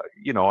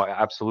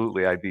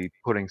absolutely I'd be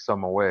putting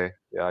some away.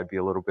 Yeah, I'd be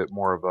a little bit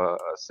more of a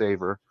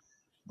saver.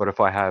 But if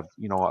I have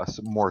a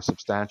more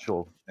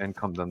substantial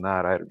income than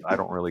that, I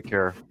don't really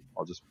care.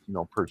 I'll just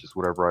purchase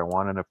whatever I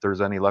want, and if there's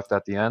any left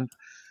at the end,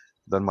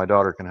 then my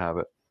daughter can have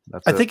it.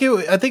 I think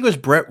it was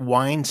Brett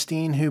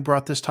Weinstein who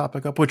brought this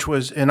topic up, which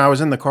was, and I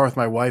was in the car with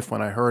my wife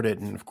when I heard it,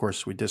 and of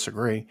course we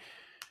disagree.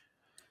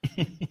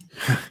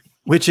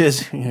 Which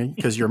is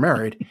because you're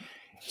married.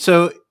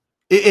 So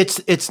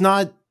it's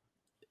not.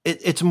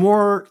 It's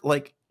more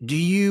like,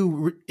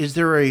 is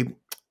there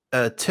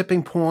a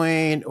tipping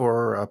point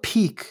or a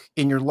peak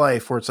in your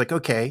life where it's like,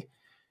 okay,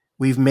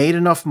 we've made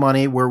enough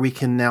money where we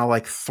can now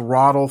like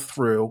throttle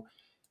through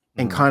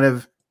and kind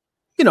of,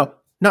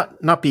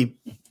 not be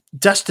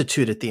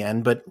destitute at the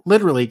end, but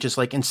literally just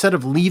like, instead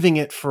of leaving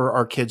it for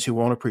our kids who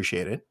won't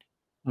appreciate it,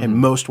 and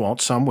most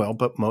won't, some will,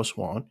 but most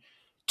won't,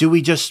 do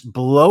we just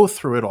blow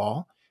through it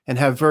all and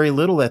have very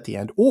little at the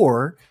end?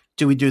 Or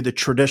do we do the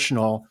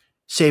traditional,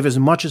 save as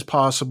much as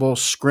possible,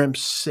 scrimp,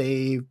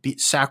 save,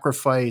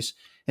 sacrifice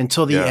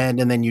until the end,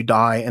 and then you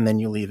die and then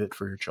you leave it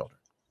for your children?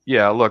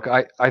 Yeah, look,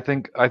 I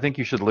think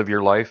you should live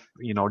your life,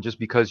 just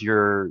because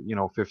you're,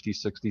 50,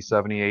 60,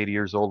 70, 80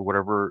 years old,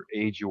 whatever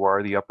age you are,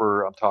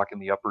 I'm talking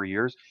the upper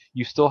years,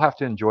 you still have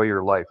to enjoy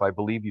your life. I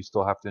believe you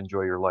still have to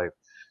enjoy your life.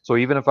 So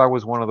even if I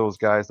was one of those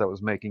guys that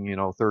was making,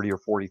 30 or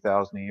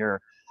 40,000 a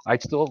year,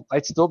 I'd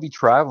still be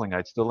traveling.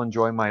 I'd still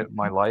enjoy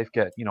my life,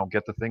 get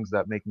the things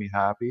that make me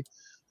happy.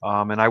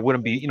 And I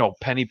wouldn't be,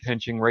 penny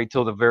pinching right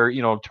till the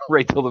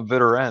right till the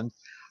bitter end.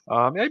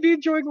 I'd be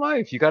enjoying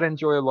life. You got to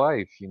enjoy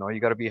life. You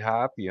got to be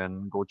happy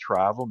and go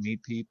travel,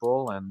 meet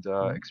people, and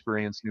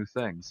experience new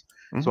things.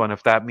 So, and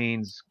if that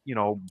means,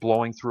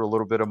 blowing through a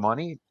little bit of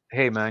money,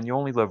 hey man, you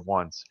only live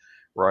once,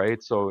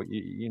 right? So,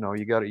 you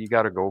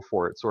got to go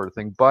for it, sort of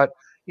thing. But,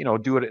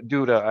 do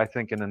it, I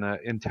think, in an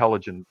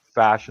intelligent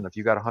fashion. If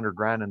you got 100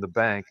 grand in the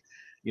bank,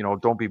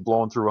 don't be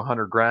blowing through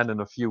 100 grand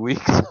in a few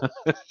weeks.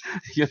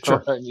 You know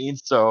what I mean?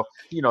 So,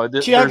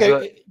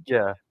 Tiago,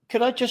 yeah.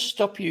 Could I just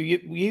stop you?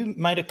 You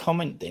made a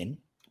comment then,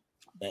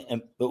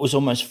 and it was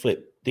almost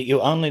flipped, that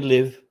you only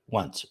live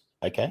once.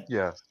 Okay.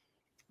 Yeah.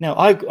 Now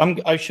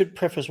I should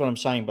preface what I'm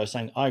saying by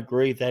saying I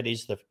agree that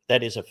is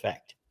a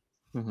fact.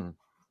 Mm-hmm.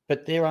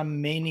 But there are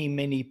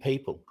many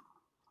people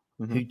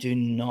who do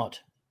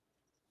not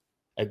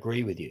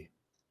agree with you.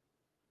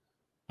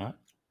 Right?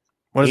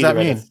 What does that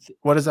mean?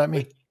 What does that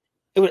mean?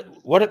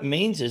 What it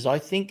means is, I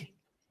think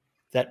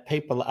that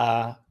people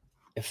are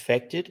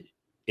affected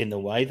in the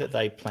way that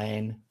they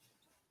plan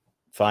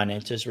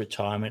finances,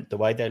 retirement, the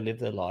way they live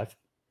their life,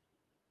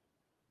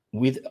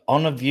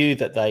 on a view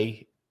that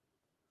they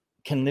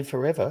can live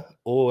forever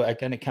or are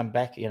going to come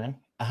back,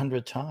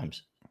 100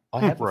 times. I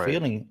have a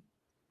feeling.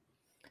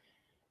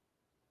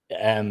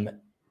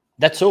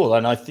 That's all.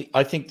 And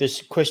I think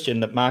this question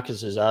that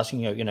Marcus is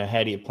asking,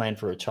 how do you plan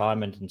for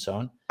retirement and so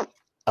on?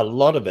 A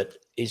lot of it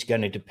is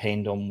going to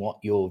depend on what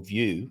your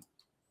view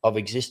of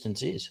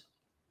existence is.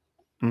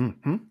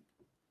 Mm-hmm.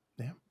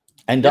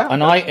 And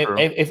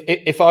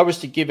if I was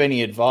to give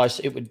any advice,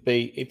 it would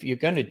be, if you're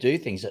going to do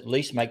things, at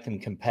least make them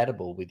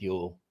compatible with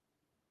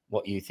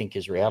what you think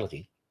is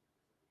reality.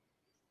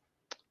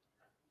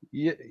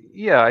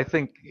 Yeah, I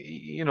think,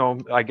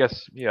 I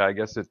guess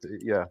it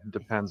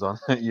depends on,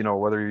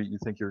 whether you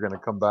think you're going to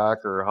come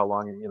back or how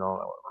long,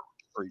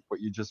 or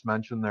what you just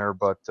mentioned there.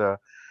 But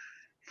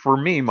for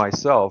me,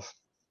 myself,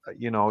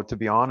 to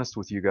be honest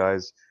with you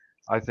guys,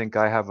 I think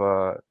I have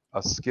a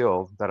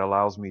skill that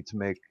allows me to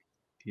make,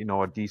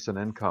 a decent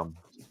income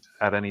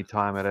at any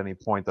time, at any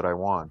point that I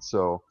want.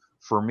 So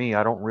for me,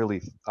 I don't really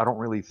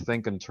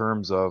think in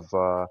terms of,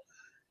 I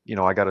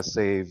got to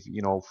save,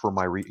 for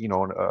my,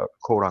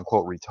 quote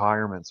unquote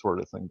retirement sort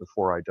of thing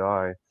before I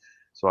die.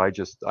 So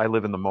I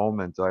live in the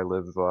moment. I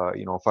live,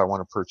 if I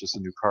want to purchase a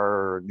new car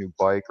or a new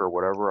bike or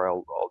whatever,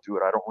 I'll do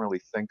it. I don't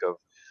really think of,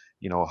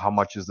 how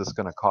much is this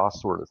going to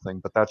cost sort of thing,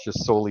 but that's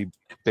just solely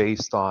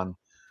based on,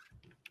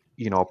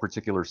 a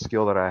particular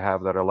skill that I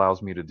have that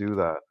allows me to do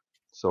that.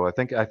 So I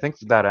think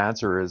that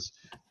answer is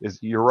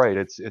you're right.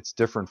 It's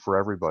different for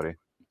everybody.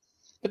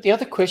 But the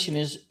other question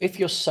is, if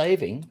you're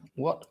saving,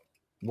 what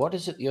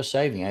is it you're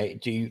saving?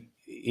 Do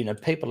you,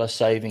 people are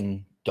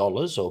saving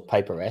dollars or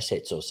paper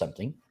assets or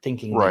something,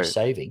 thinking they're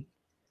saving.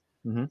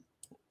 Mm-hmm.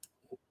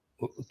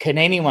 Can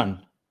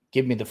anyone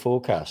give me the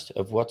forecast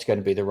of what's going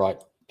to be the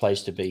right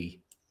place to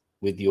be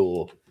with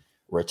your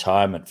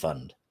retirement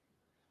fund?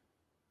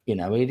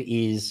 It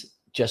is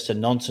just a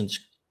nonsense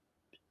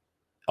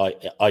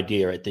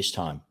idea at this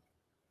time.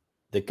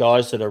 The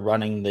guys that are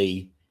running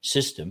the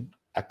system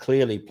are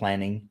clearly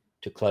planning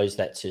to close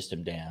that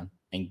system down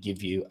and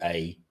give you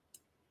a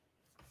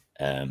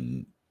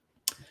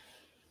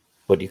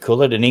what do you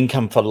call it? An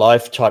income for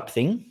life type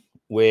thing,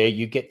 where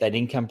you get that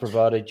income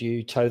provided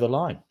you toe the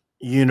line.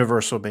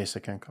 Universal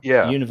basic income.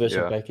 Yeah.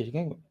 Universal basic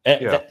income.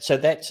 So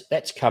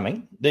that's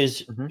coming.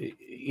 There's,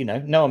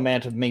 no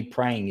amount of me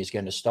praying is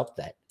going to stop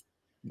that.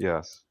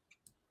 Yes.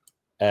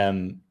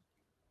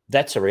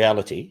 That's a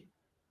reality.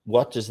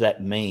 What does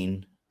that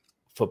mean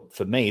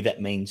for me?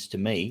 That means, to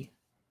me,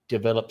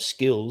 develop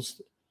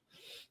skills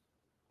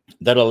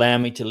that allow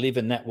me to live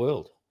in that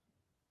world.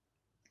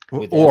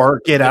 Or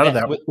get out of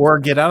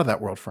that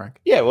world, Frank.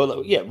 Yeah,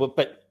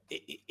 but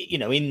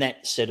in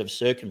that set of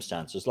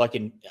circumstances, like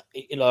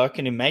I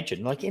can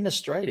imagine, like in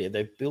Australia,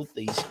 they've built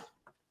these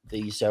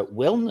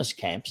wellness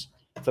camps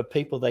for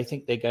people they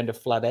think they're going to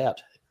flood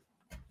out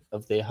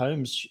of their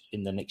homes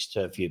in the next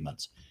few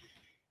months.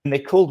 And they're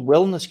called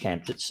wellness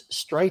camps. It's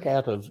straight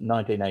out of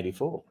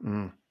 1984.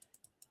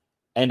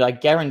 And I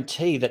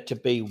guarantee that to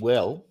be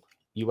well,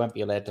 you won't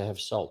be allowed to have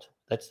salt.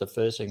 That's the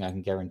first thing I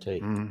can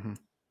guarantee. Mm-hmm.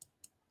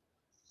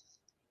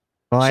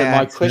 Well, so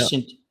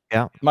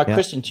my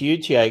question to you,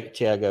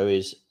 Tiago,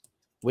 is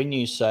when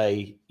you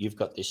say you've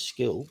got this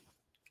skill,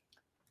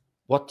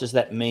 what does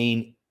that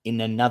mean in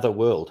another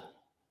world?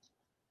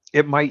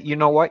 It might, you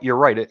know what? You're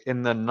right.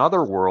 In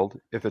another world,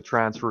 if it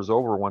transfers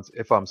over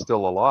if I'm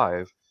still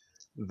alive,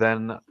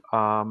 then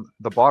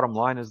the bottom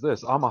line is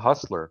this: I'm a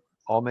hustler.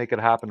 I'll make it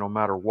happen no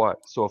matter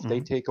what. So if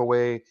they take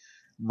away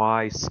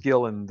my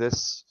skill in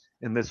this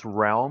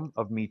realm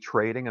of me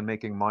trading and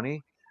making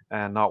money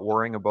and not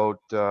worrying about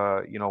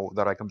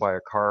that I can buy a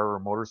car or a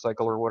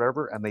motorcycle or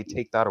whatever, and they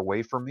take that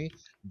away from me,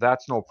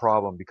 that's no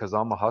problem because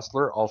I'm a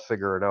hustler. I'll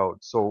figure it out.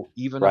 So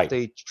even if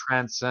they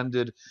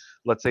transcended,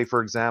 let's say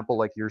for example,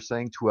 like you're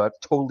saying, to a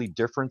totally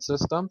different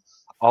system,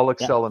 I'll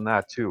excel in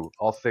that too.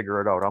 I'll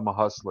figure it out. I'm a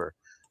hustler.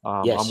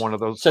 I'm one of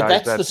those guys. So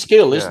that's the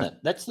skill, isn't it?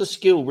 That's the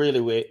skill,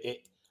 really. Where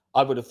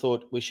I would have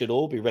thought we should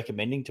all be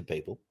recommending to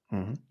people.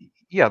 Mm-hmm.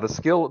 Yeah, the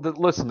skill.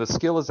 Listen, the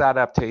skill is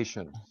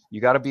adaptation. You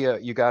got to be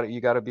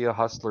a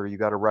hustler. You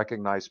got to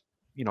recognize,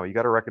 you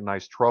got to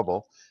recognize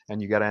trouble,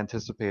 and you got to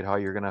anticipate how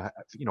you're gonna,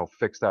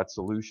 fix that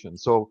solution.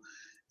 So,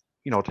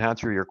 to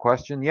answer your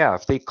question, yeah,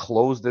 if they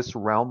close this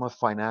realm of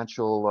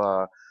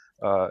financial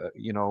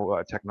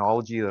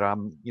technology that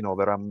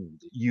I'm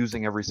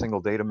using every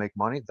single day to make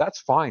money,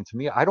 that's fine to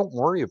me. I don't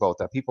worry about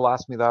that. People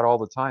ask me that all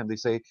the time. They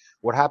say,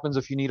 what happens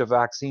if you need a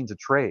vaccine to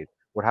trade?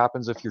 What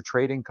happens if your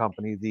trading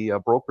company, the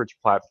brokerage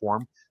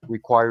platform,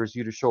 requires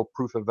you to show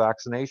proof of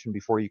vaccination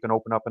before you can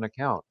open up an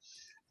account?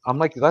 I'm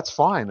like, that's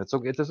fine. It's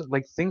okay. It doesn't,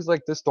 like, things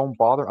like this don't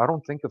bother. I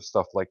don't think of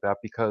stuff like that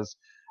because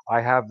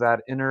I have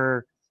that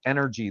inner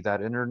energy,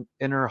 that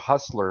inner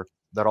hustler,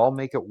 that I'll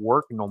make it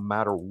work no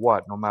matter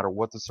what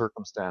the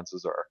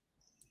circumstances are.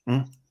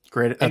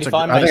 Great. I think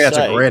that's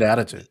a great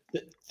attitude.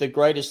 The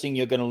greatest thing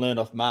you're going to learn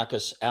off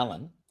Marcus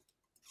Allen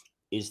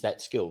is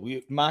that skill.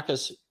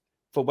 Marcus,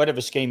 for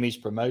whatever scheme he's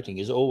promoting,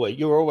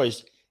 you're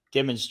always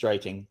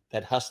demonstrating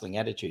that hustling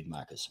attitude,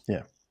 Marcus.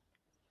 Yeah.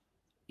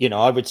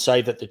 I would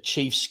say that the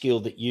chief skill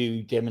that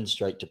you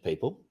demonstrate to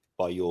people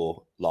by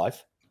your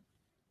life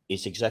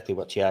is exactly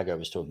what Tiago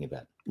was talking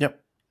about.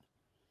 Yep.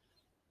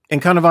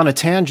 And kind of on a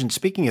tangent,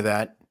 speaking of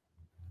that,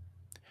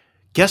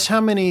 guess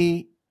how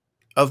many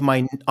of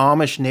my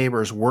Amish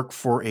neighbors work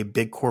for a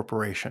big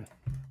corporation?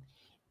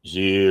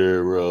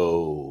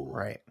 0.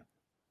 Right.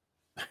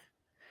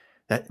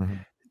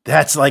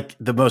 That's like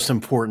the most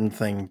important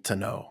thing to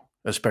know,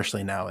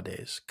 especially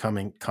nowadays,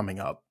 coming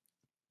up.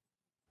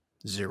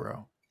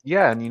 0.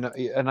 Yeah,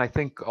 and I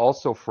think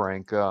also,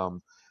 Frank,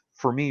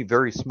 for me,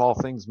 very small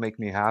things make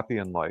me happy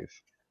in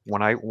life.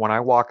 When I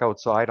walk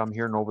outside, I'm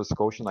here in Nova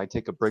Scotia, and I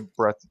take a big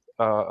breath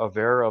of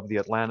air of the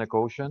Atlantic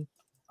Ocean.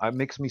 It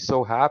makes me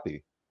so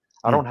happy.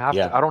 I don't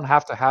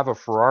have to have a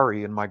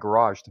Ferrari in my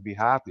garage to be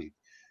happy,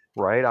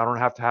 right? I don't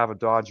have to have a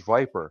Dodge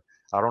Viper.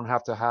 I don't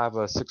have to have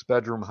a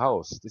 6-bedroom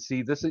house.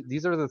 See,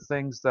 these are the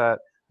things that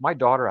my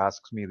daughter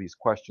asks me these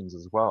questions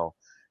as well.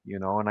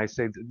 And I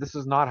say, this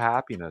is not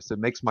happiness. It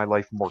makes my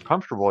life more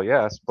comfortable,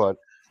 yes, but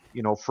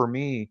for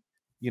me,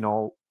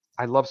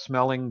 I love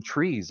smelling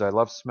trees. I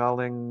love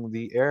smelling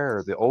the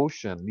air, the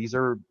ocean. These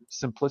are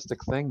simplistic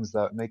things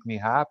that make me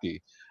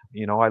happy.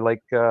 I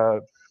like I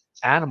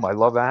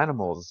love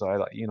animals. I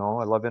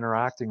love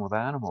interacting with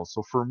animals.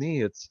 So for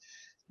me, it's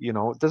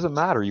it doesn't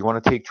matter. You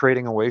want to take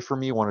trading away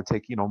from me, you want to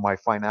take my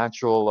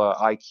financial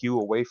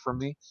IQ away from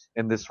me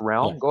in this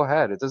realm, go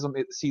ahead. It doesn't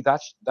see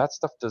that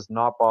stuff does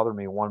not bother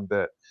me one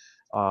bit.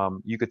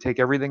 You could take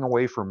everything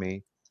away from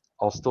me,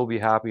 I'll still be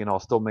happy, and I'll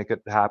still make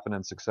it happen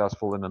and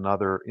successful in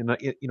another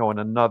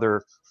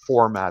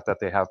format that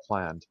they have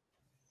planned.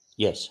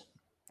 Yes.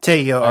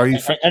 Teo, are you?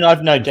 And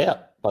I've no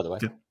doubt, by the way.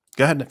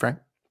 Go ahead, Frank.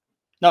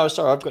 No,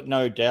 sorry, I've got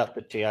no doubt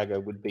that Tiago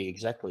would be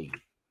exactly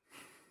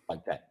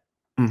like that.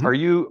 Mm-hmm. Are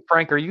you,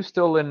 Frank? Are you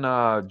still in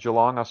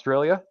Geelong,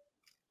 Australia?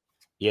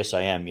 Yes,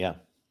 I am. Yeah.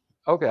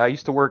 Okay, I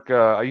used to work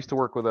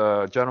with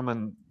a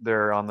gentleman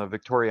there on the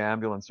Victoria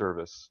Ambulance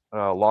Service,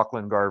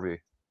 Lachlan Garvey.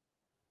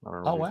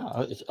 Oh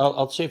wow!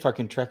 I'll see if I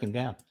can track him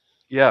down.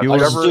 Yeah,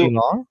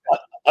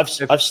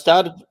 I've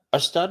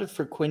started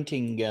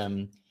frequenting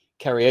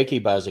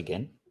karaoke bars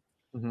again.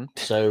 Mm-hmm.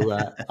 So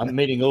I'm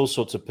meeting all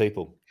sorts of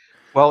people.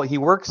 Well, he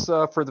works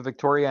for the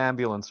Victoria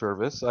Ambulance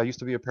Service. I used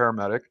to be a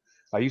paramedic.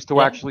 I used to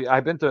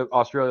I've been to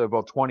Australia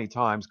about 20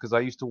 times because I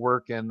used to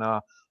work in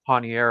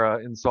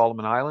Honiara in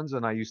Solomon Islands,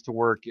 and I used to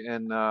work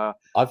in.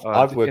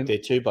 I've worked there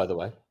too, by the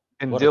way.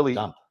 In what Dili. A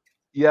dump.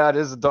 Yeah, it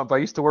is a dump. I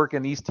used to work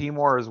in East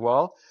Timor as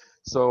well.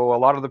 So a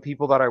lot of the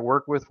people that I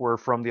work with were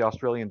from the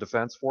Australian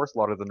Defence Force, a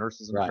lot of the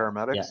nurses and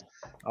paramedics.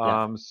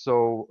 Yeah.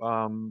 So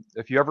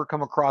if you ever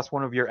come across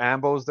one of your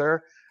ambos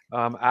there,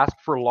 ask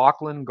for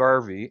Lachlan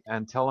Garvey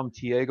and tell him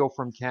Tiago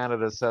from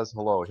Canada says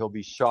hello. He'll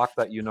be shocked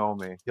that you know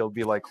me. He'll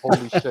be like,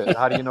 holy shit,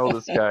 how do you know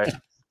this guy?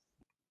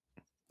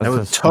 That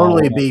would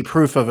totally be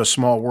proof of a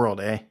small world,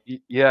 eh? Yes,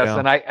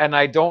 yeah. and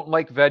I don't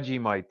like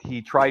Vegemite.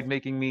 He tried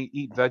making me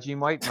eat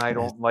Vegemite, and I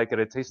don't like it.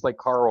 It tastes like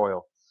car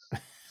oil.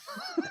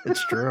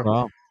 It's true.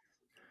 Wow.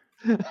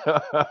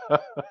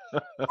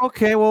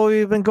 Okay, well,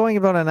 we've been going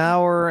about an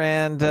hour,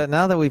 and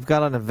now that we've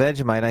got on a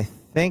Vegemite, I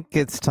think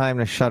it's time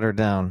to shut her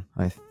down.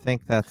 I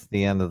think that's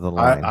the end of the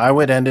line. I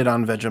would end it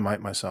on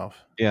Vegemite myself.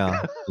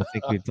 Yeah, I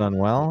think we've done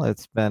well.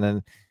 It's been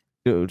an.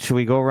 Should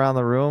we go around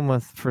the room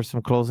for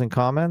some closing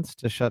comments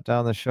to shut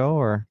down the show,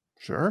 or?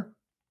 Sure.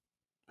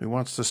 Who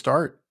wants to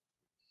start?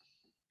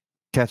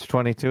 Catch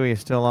 22. Are you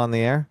still on the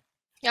air?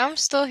 Yeah, I'm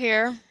still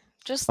here.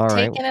 Just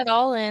taking it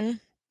all in.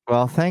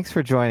 Well, thanks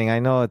for joining. I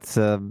know it's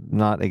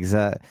not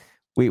exact.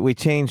 We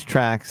changed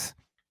tracks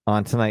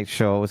on tonight's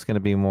show. It was going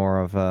to be more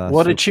of a.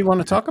 What did she want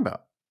to talk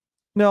about?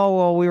 No,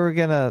 well, we were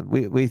gonna.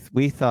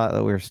 We thought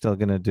that we were still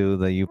going to do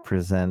the you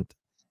present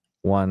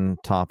one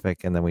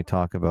topic and then we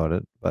talk about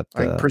it. But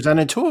I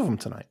presented 2 of them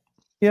tonight.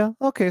 Yeah.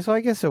 Okay. So I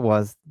guess it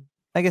was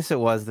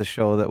the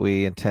show that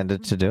we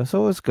intended to do.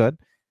 So it was good.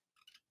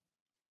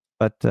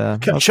 But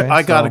okay,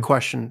 I got a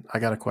question. I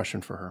got a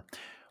question for her.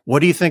 What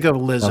do you think of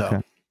Lizzo?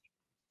 Okay.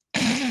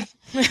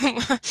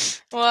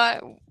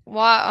 What?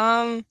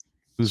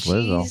 Who's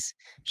Lizzo?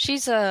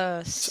 She's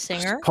a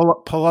singer.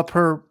 Pull up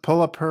her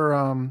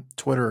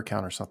Twitter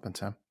account or something,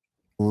 Tim.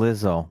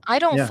 Lizzo. I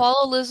don't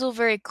follow Lizzo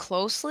very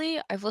closely.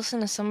 I've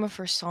listened to some of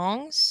her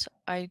songs.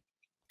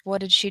 What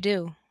did she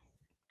do?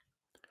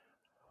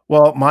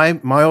 Well,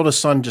 my oldest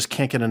son just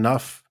can't get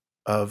enough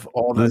of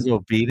all the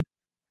Lizzo beat it.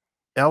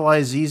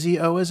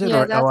 Lizzo, is it?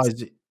 Yeah, or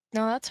Liz?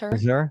 No, that's her.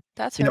 Is her?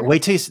 That's her.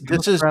 Wait till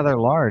this is rather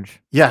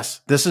large.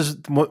 Yes, this is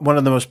one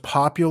of the most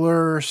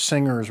popular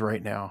singers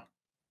right now.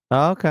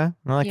 Oh, okay.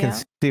 Well, I can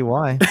see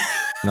why.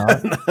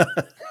 Not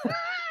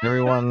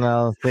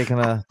everyone taking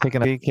a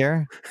peek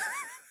here.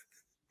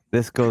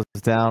 This goes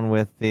down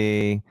with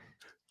the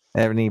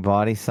any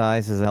body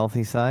size is a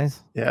healthy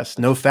size. Yes,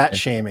 no fat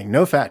shaming.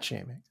 No fat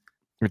shaming.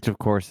 Which, of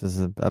course,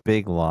 is a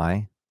big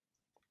lie.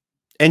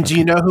 And do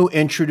you know who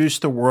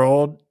introduced the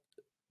world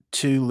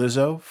to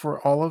Lizzo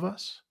for all of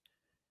us?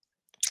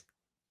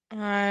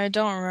 I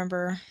don't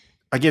remember.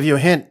 I'll give you a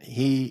hint.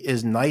 He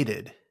is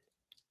knighted.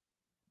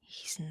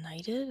 He's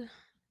knighted?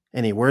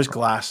 And he wears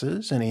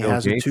glasses, and he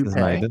has a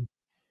toupee.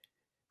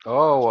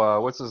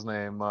 Oh, what's his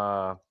name?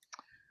 Elton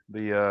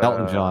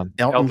John.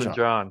 Elton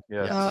John.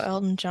 Yes. Oh,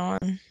 Elton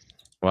John.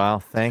 Wow,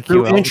 thank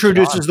you. Who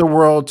introduces the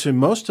world to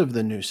most of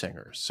the new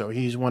singers. So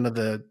he's one of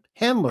the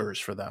handlers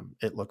for them,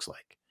 it looks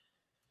like.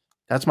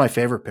 That's my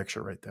favorite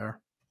picture right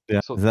there. Yeah.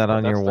 So is that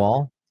on your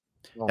wall?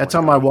 That's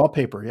on my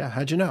wallpaper. Yeah.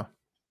 How'd you know?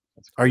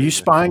 Are you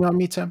spying on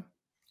me, Tim?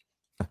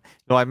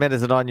 No, I meant,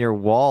 is it on your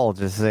wall?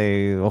 Just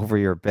say over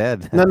your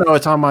bed. No,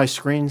 it's on my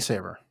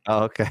screensaver.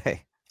 Oh,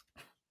 okay.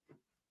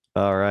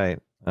 All right.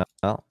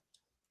 Well,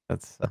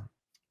 that's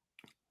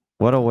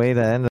what a way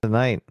to end the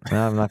night.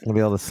 Now I'm not going to be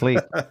able to sleep.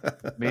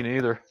 Me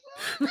neither.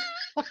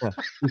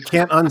 You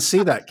can't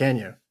unsee that, can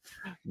you?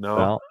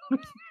 No.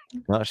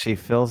 Well, she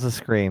fills the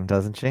screen,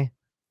 doesn't she?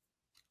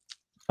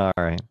 All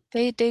right.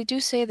 They do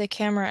say the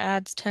camera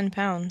adds 10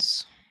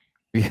 pounds.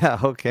 Yeah,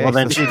 okay. Well,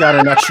 then she got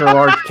an extra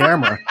large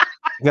camera.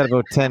 You got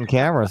about 10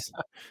 cameras.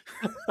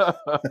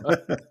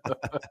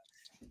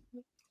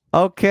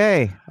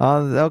 Okay.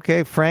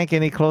 Okay, Frank,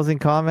 any closing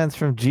comments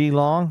from G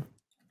Long?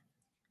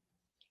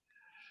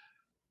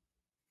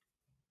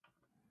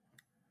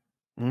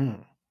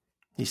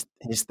 He's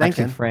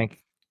thinking. Actually,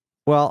 Frank.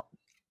 Well,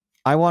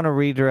 I want to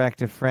redirect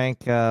to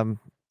Frank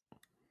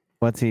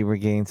once he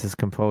regains his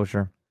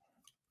composure.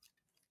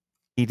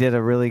 He did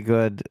a really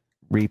good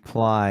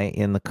reply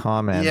in the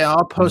comments. Yeah,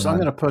 I'll post. I'm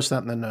going to post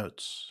that in the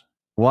notes.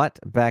 What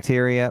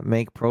bacteria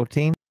make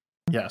protein?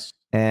 Yes.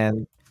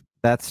 And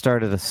that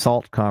started a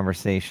salt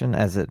conversation,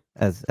 as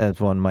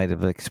one might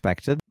have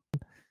expected.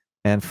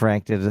 And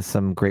Frank did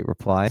some great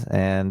replies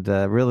and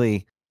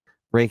really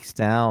breaks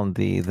down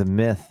the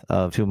myth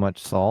of too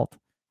much salt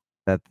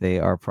that they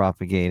are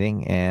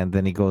propagating. And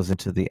then he goes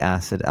into the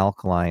acid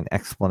alkaline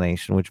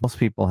explanation, which most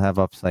people have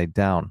upside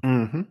down.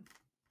 Mm-hmm.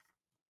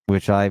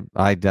 Which I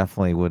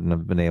definitely wouldn't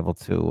have been able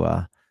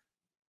to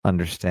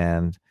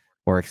understand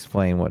or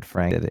explain what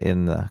Frank did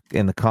in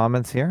the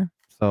comments here.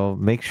 So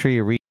make sure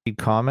you read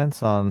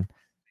comments on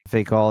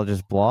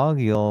Fakeologist blog.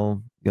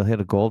 You'll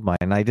hit a gold mine.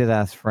 And I did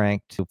ask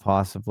Frank to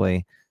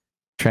possibly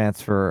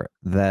transfer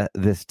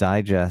this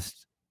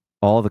digest,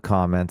 all the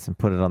comments, and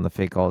put it on the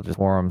Fakeologist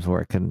forums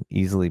where it can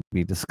easily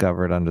be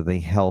discovered under the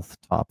health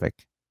topic.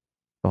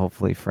 So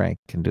hopefully Frank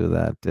can do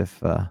that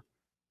if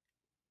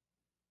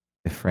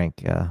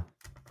Frank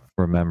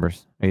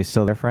remembers. Are you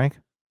still there, Frank?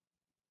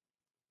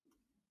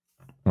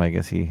 I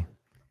guess he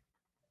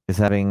is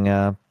having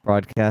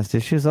broadcast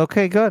issues.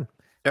 Okay, good.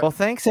 Yep. Well,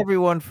 thanks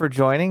everyone for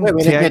joining. Wait,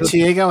 we didn't get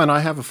Tiago, and I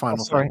have a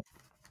final. Sorry.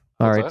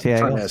 All right,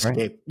 Tiago. Trying to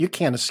escape. You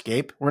can't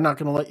escape. We're not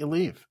going to let you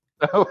leave.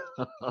 I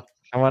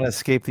want to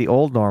escape the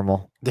old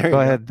normal. Go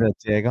ahead,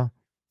 Tiago.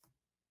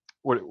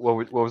 What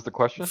was the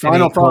question?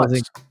 Final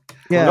thoughts.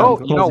 Yeah.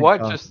 You know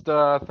what? Just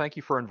thank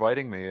you for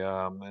inviting me,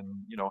 and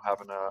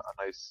having a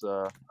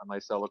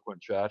nice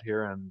eloquent chat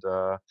here, and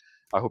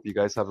I hope you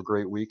guys have a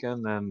great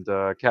weekend. And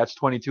Catch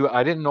 22.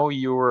 I didn't know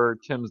you were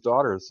Tim's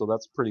daughter, so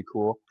that's pretty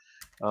cool.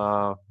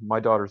 My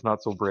daughter's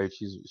not so brave;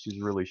 she's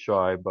really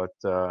shy, but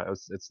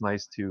it's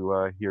nice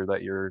to hear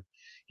that you're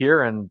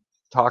here and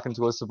talking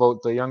to us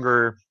about the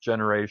younger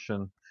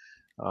generation.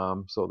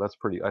 So that's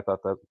pretty. I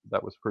thought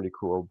that was pretty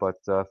cool. But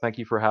thank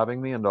you for having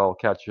me, and I'll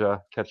catch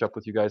up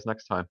with you guys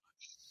next time.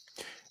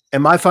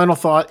 And my final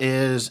thought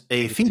is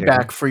a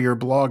feedback for your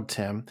blog,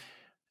 Tim.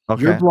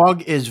 Okay. Your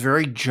blog is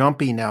very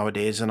jumpy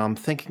nowadays, and I'm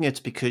thinking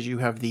it's because you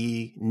have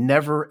the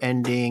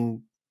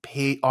never-ending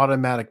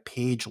automatic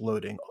page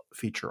loading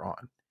feature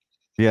on.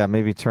 Yeah,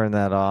 maybe turn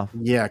that off.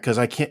 Yeah, because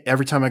I can't.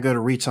 Every time I go to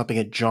read something,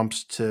 it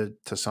jumps to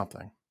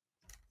something.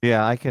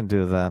 Yeah, I can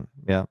do that.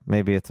 Yeah,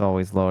 maybe it's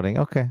always loading.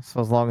 Okay, so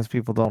as long as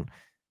people don't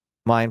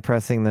mind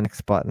pressing the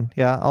next button,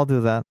 yeah, I'll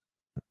do that.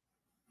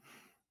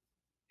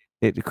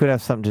 It could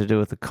have something to do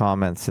with the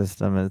comment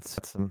system. It's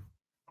some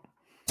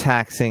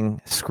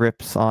taxing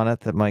scripts on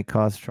it that might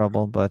cause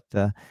trouble, but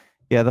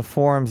yeah, the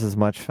forums is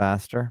much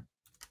faster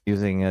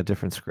using a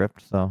different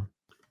script. So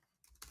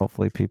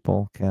hopefully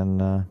people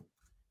can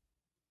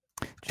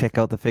check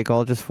out the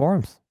Fakeologist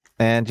forums.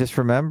 And just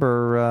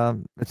remember,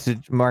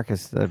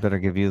 Marcus, I better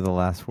give you the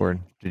last word.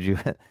 Did you?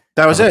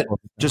 That was it.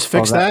 Just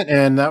fix that,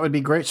 and that would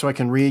be great so I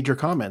can read your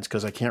comments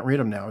because I can't read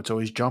them now. It's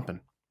always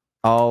jumping.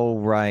 Oh,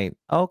 right.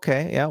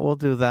 Okay. Yeah, we'll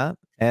do that.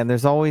 And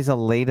there's always a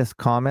latest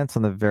comments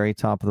on the very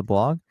top of the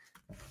blog.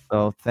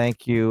 So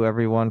thank you,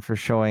 everyone, for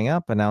showing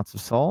up. An Ounce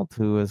of Salt,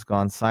 who has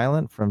gone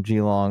silent from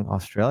Geelong,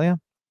 Australia.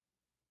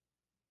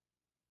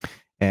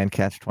 And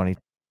Catch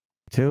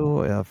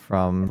 22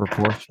 from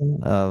Proportion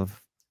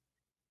of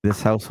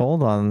this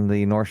household on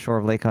the North Shore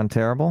of Lake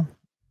Ontario.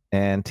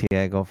 And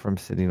Tiago from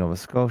Sydney, Nova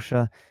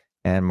Scotia.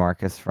 And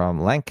Marcus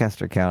from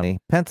Lancaster County,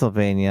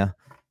 Pennsylvania,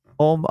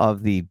 home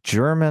of the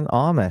German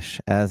Amish,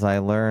 as I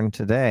learned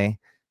today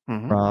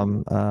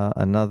from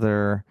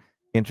another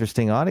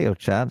interesting audio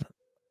chat.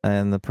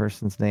 And the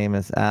person's name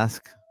is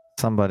Ask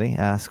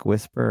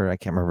Whisper. I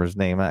can't remember his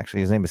name. Actually,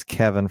 his name is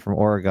Kevin from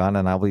Oregon,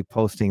 and I'll be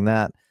posting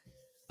that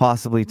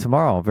possibly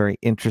tomorrow. A very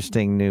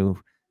interesting new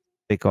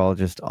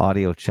Fakeologist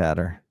audio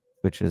chatter,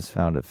 which is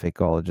found at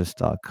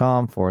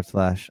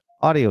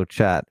fakeologist.com/audio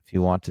chat if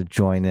you want to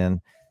join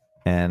in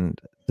and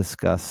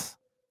discuss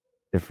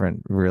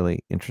different really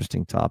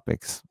interesting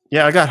topics.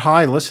 Yeah, I got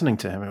high listening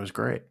to him. It was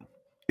great.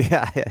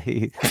 Yeah,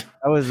 that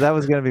was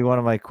going to be one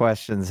of my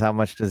questions. How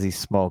much does he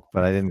smoke?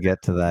 But I didn't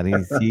get to that.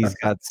 He's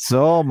got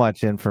so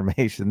much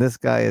information. This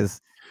guy is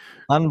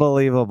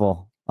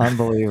unbelievable.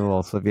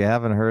 So if you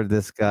haven't heard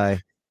this guy,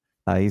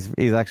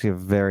 he's actually a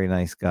very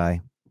nice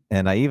guy.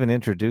 And I even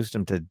introduced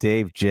him to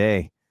Dave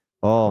J.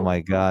 Oh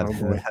my God,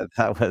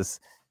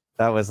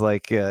 that was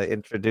like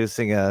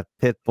introducing a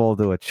pit bull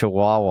to a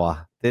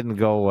chihuahua. Didn't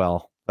go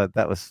well, but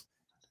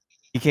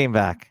he came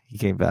back.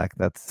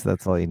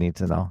 That's all you need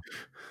to know.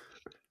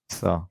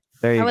 So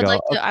there you go.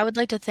 I would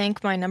like to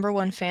thank my number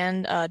one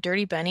fan,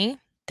 Dirty Benny.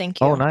 Thank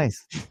you. Oh,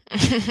 nice.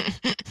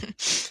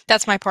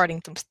 That's my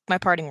parting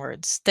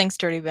words. Thanks,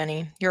 Dirty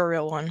Benny. You're a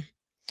real one.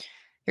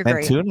 You're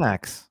great. And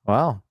Tunax.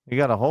 Wow, you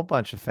got a whole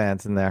bunch of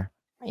fans in there.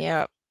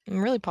 Yeah,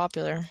 I'm really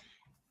popular.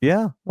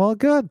 Yeah, well,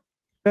 good.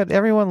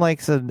 Everyone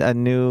likes a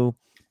new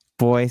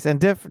voice,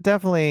 and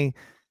definitely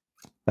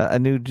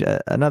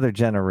another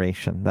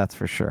generation. That's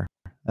for sure.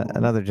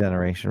 Another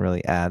generation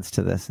really adds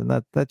to this, and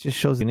that just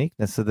shows the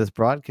uniqueness of this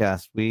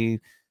broadcast. We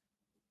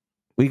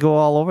go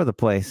all over the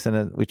place,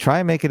 and we try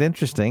and make it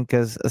interesting,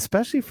 because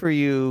especially for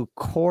you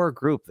core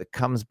group that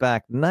comes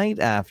back night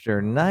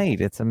after night,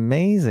 it's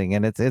amazing,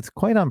 and it's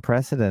quite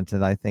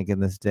unprecedented, I think,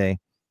 in this day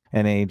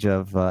and age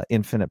of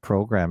infinite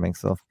programming.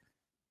 So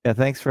yeah,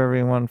 thanks for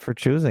everyone for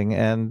choosing,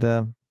 and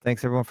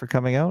thanks everyone for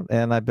coming out,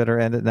 and I better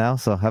end it now.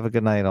 So have a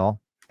good night, all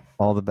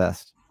the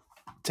best.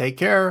 Take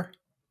care.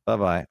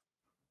 Bye-bye.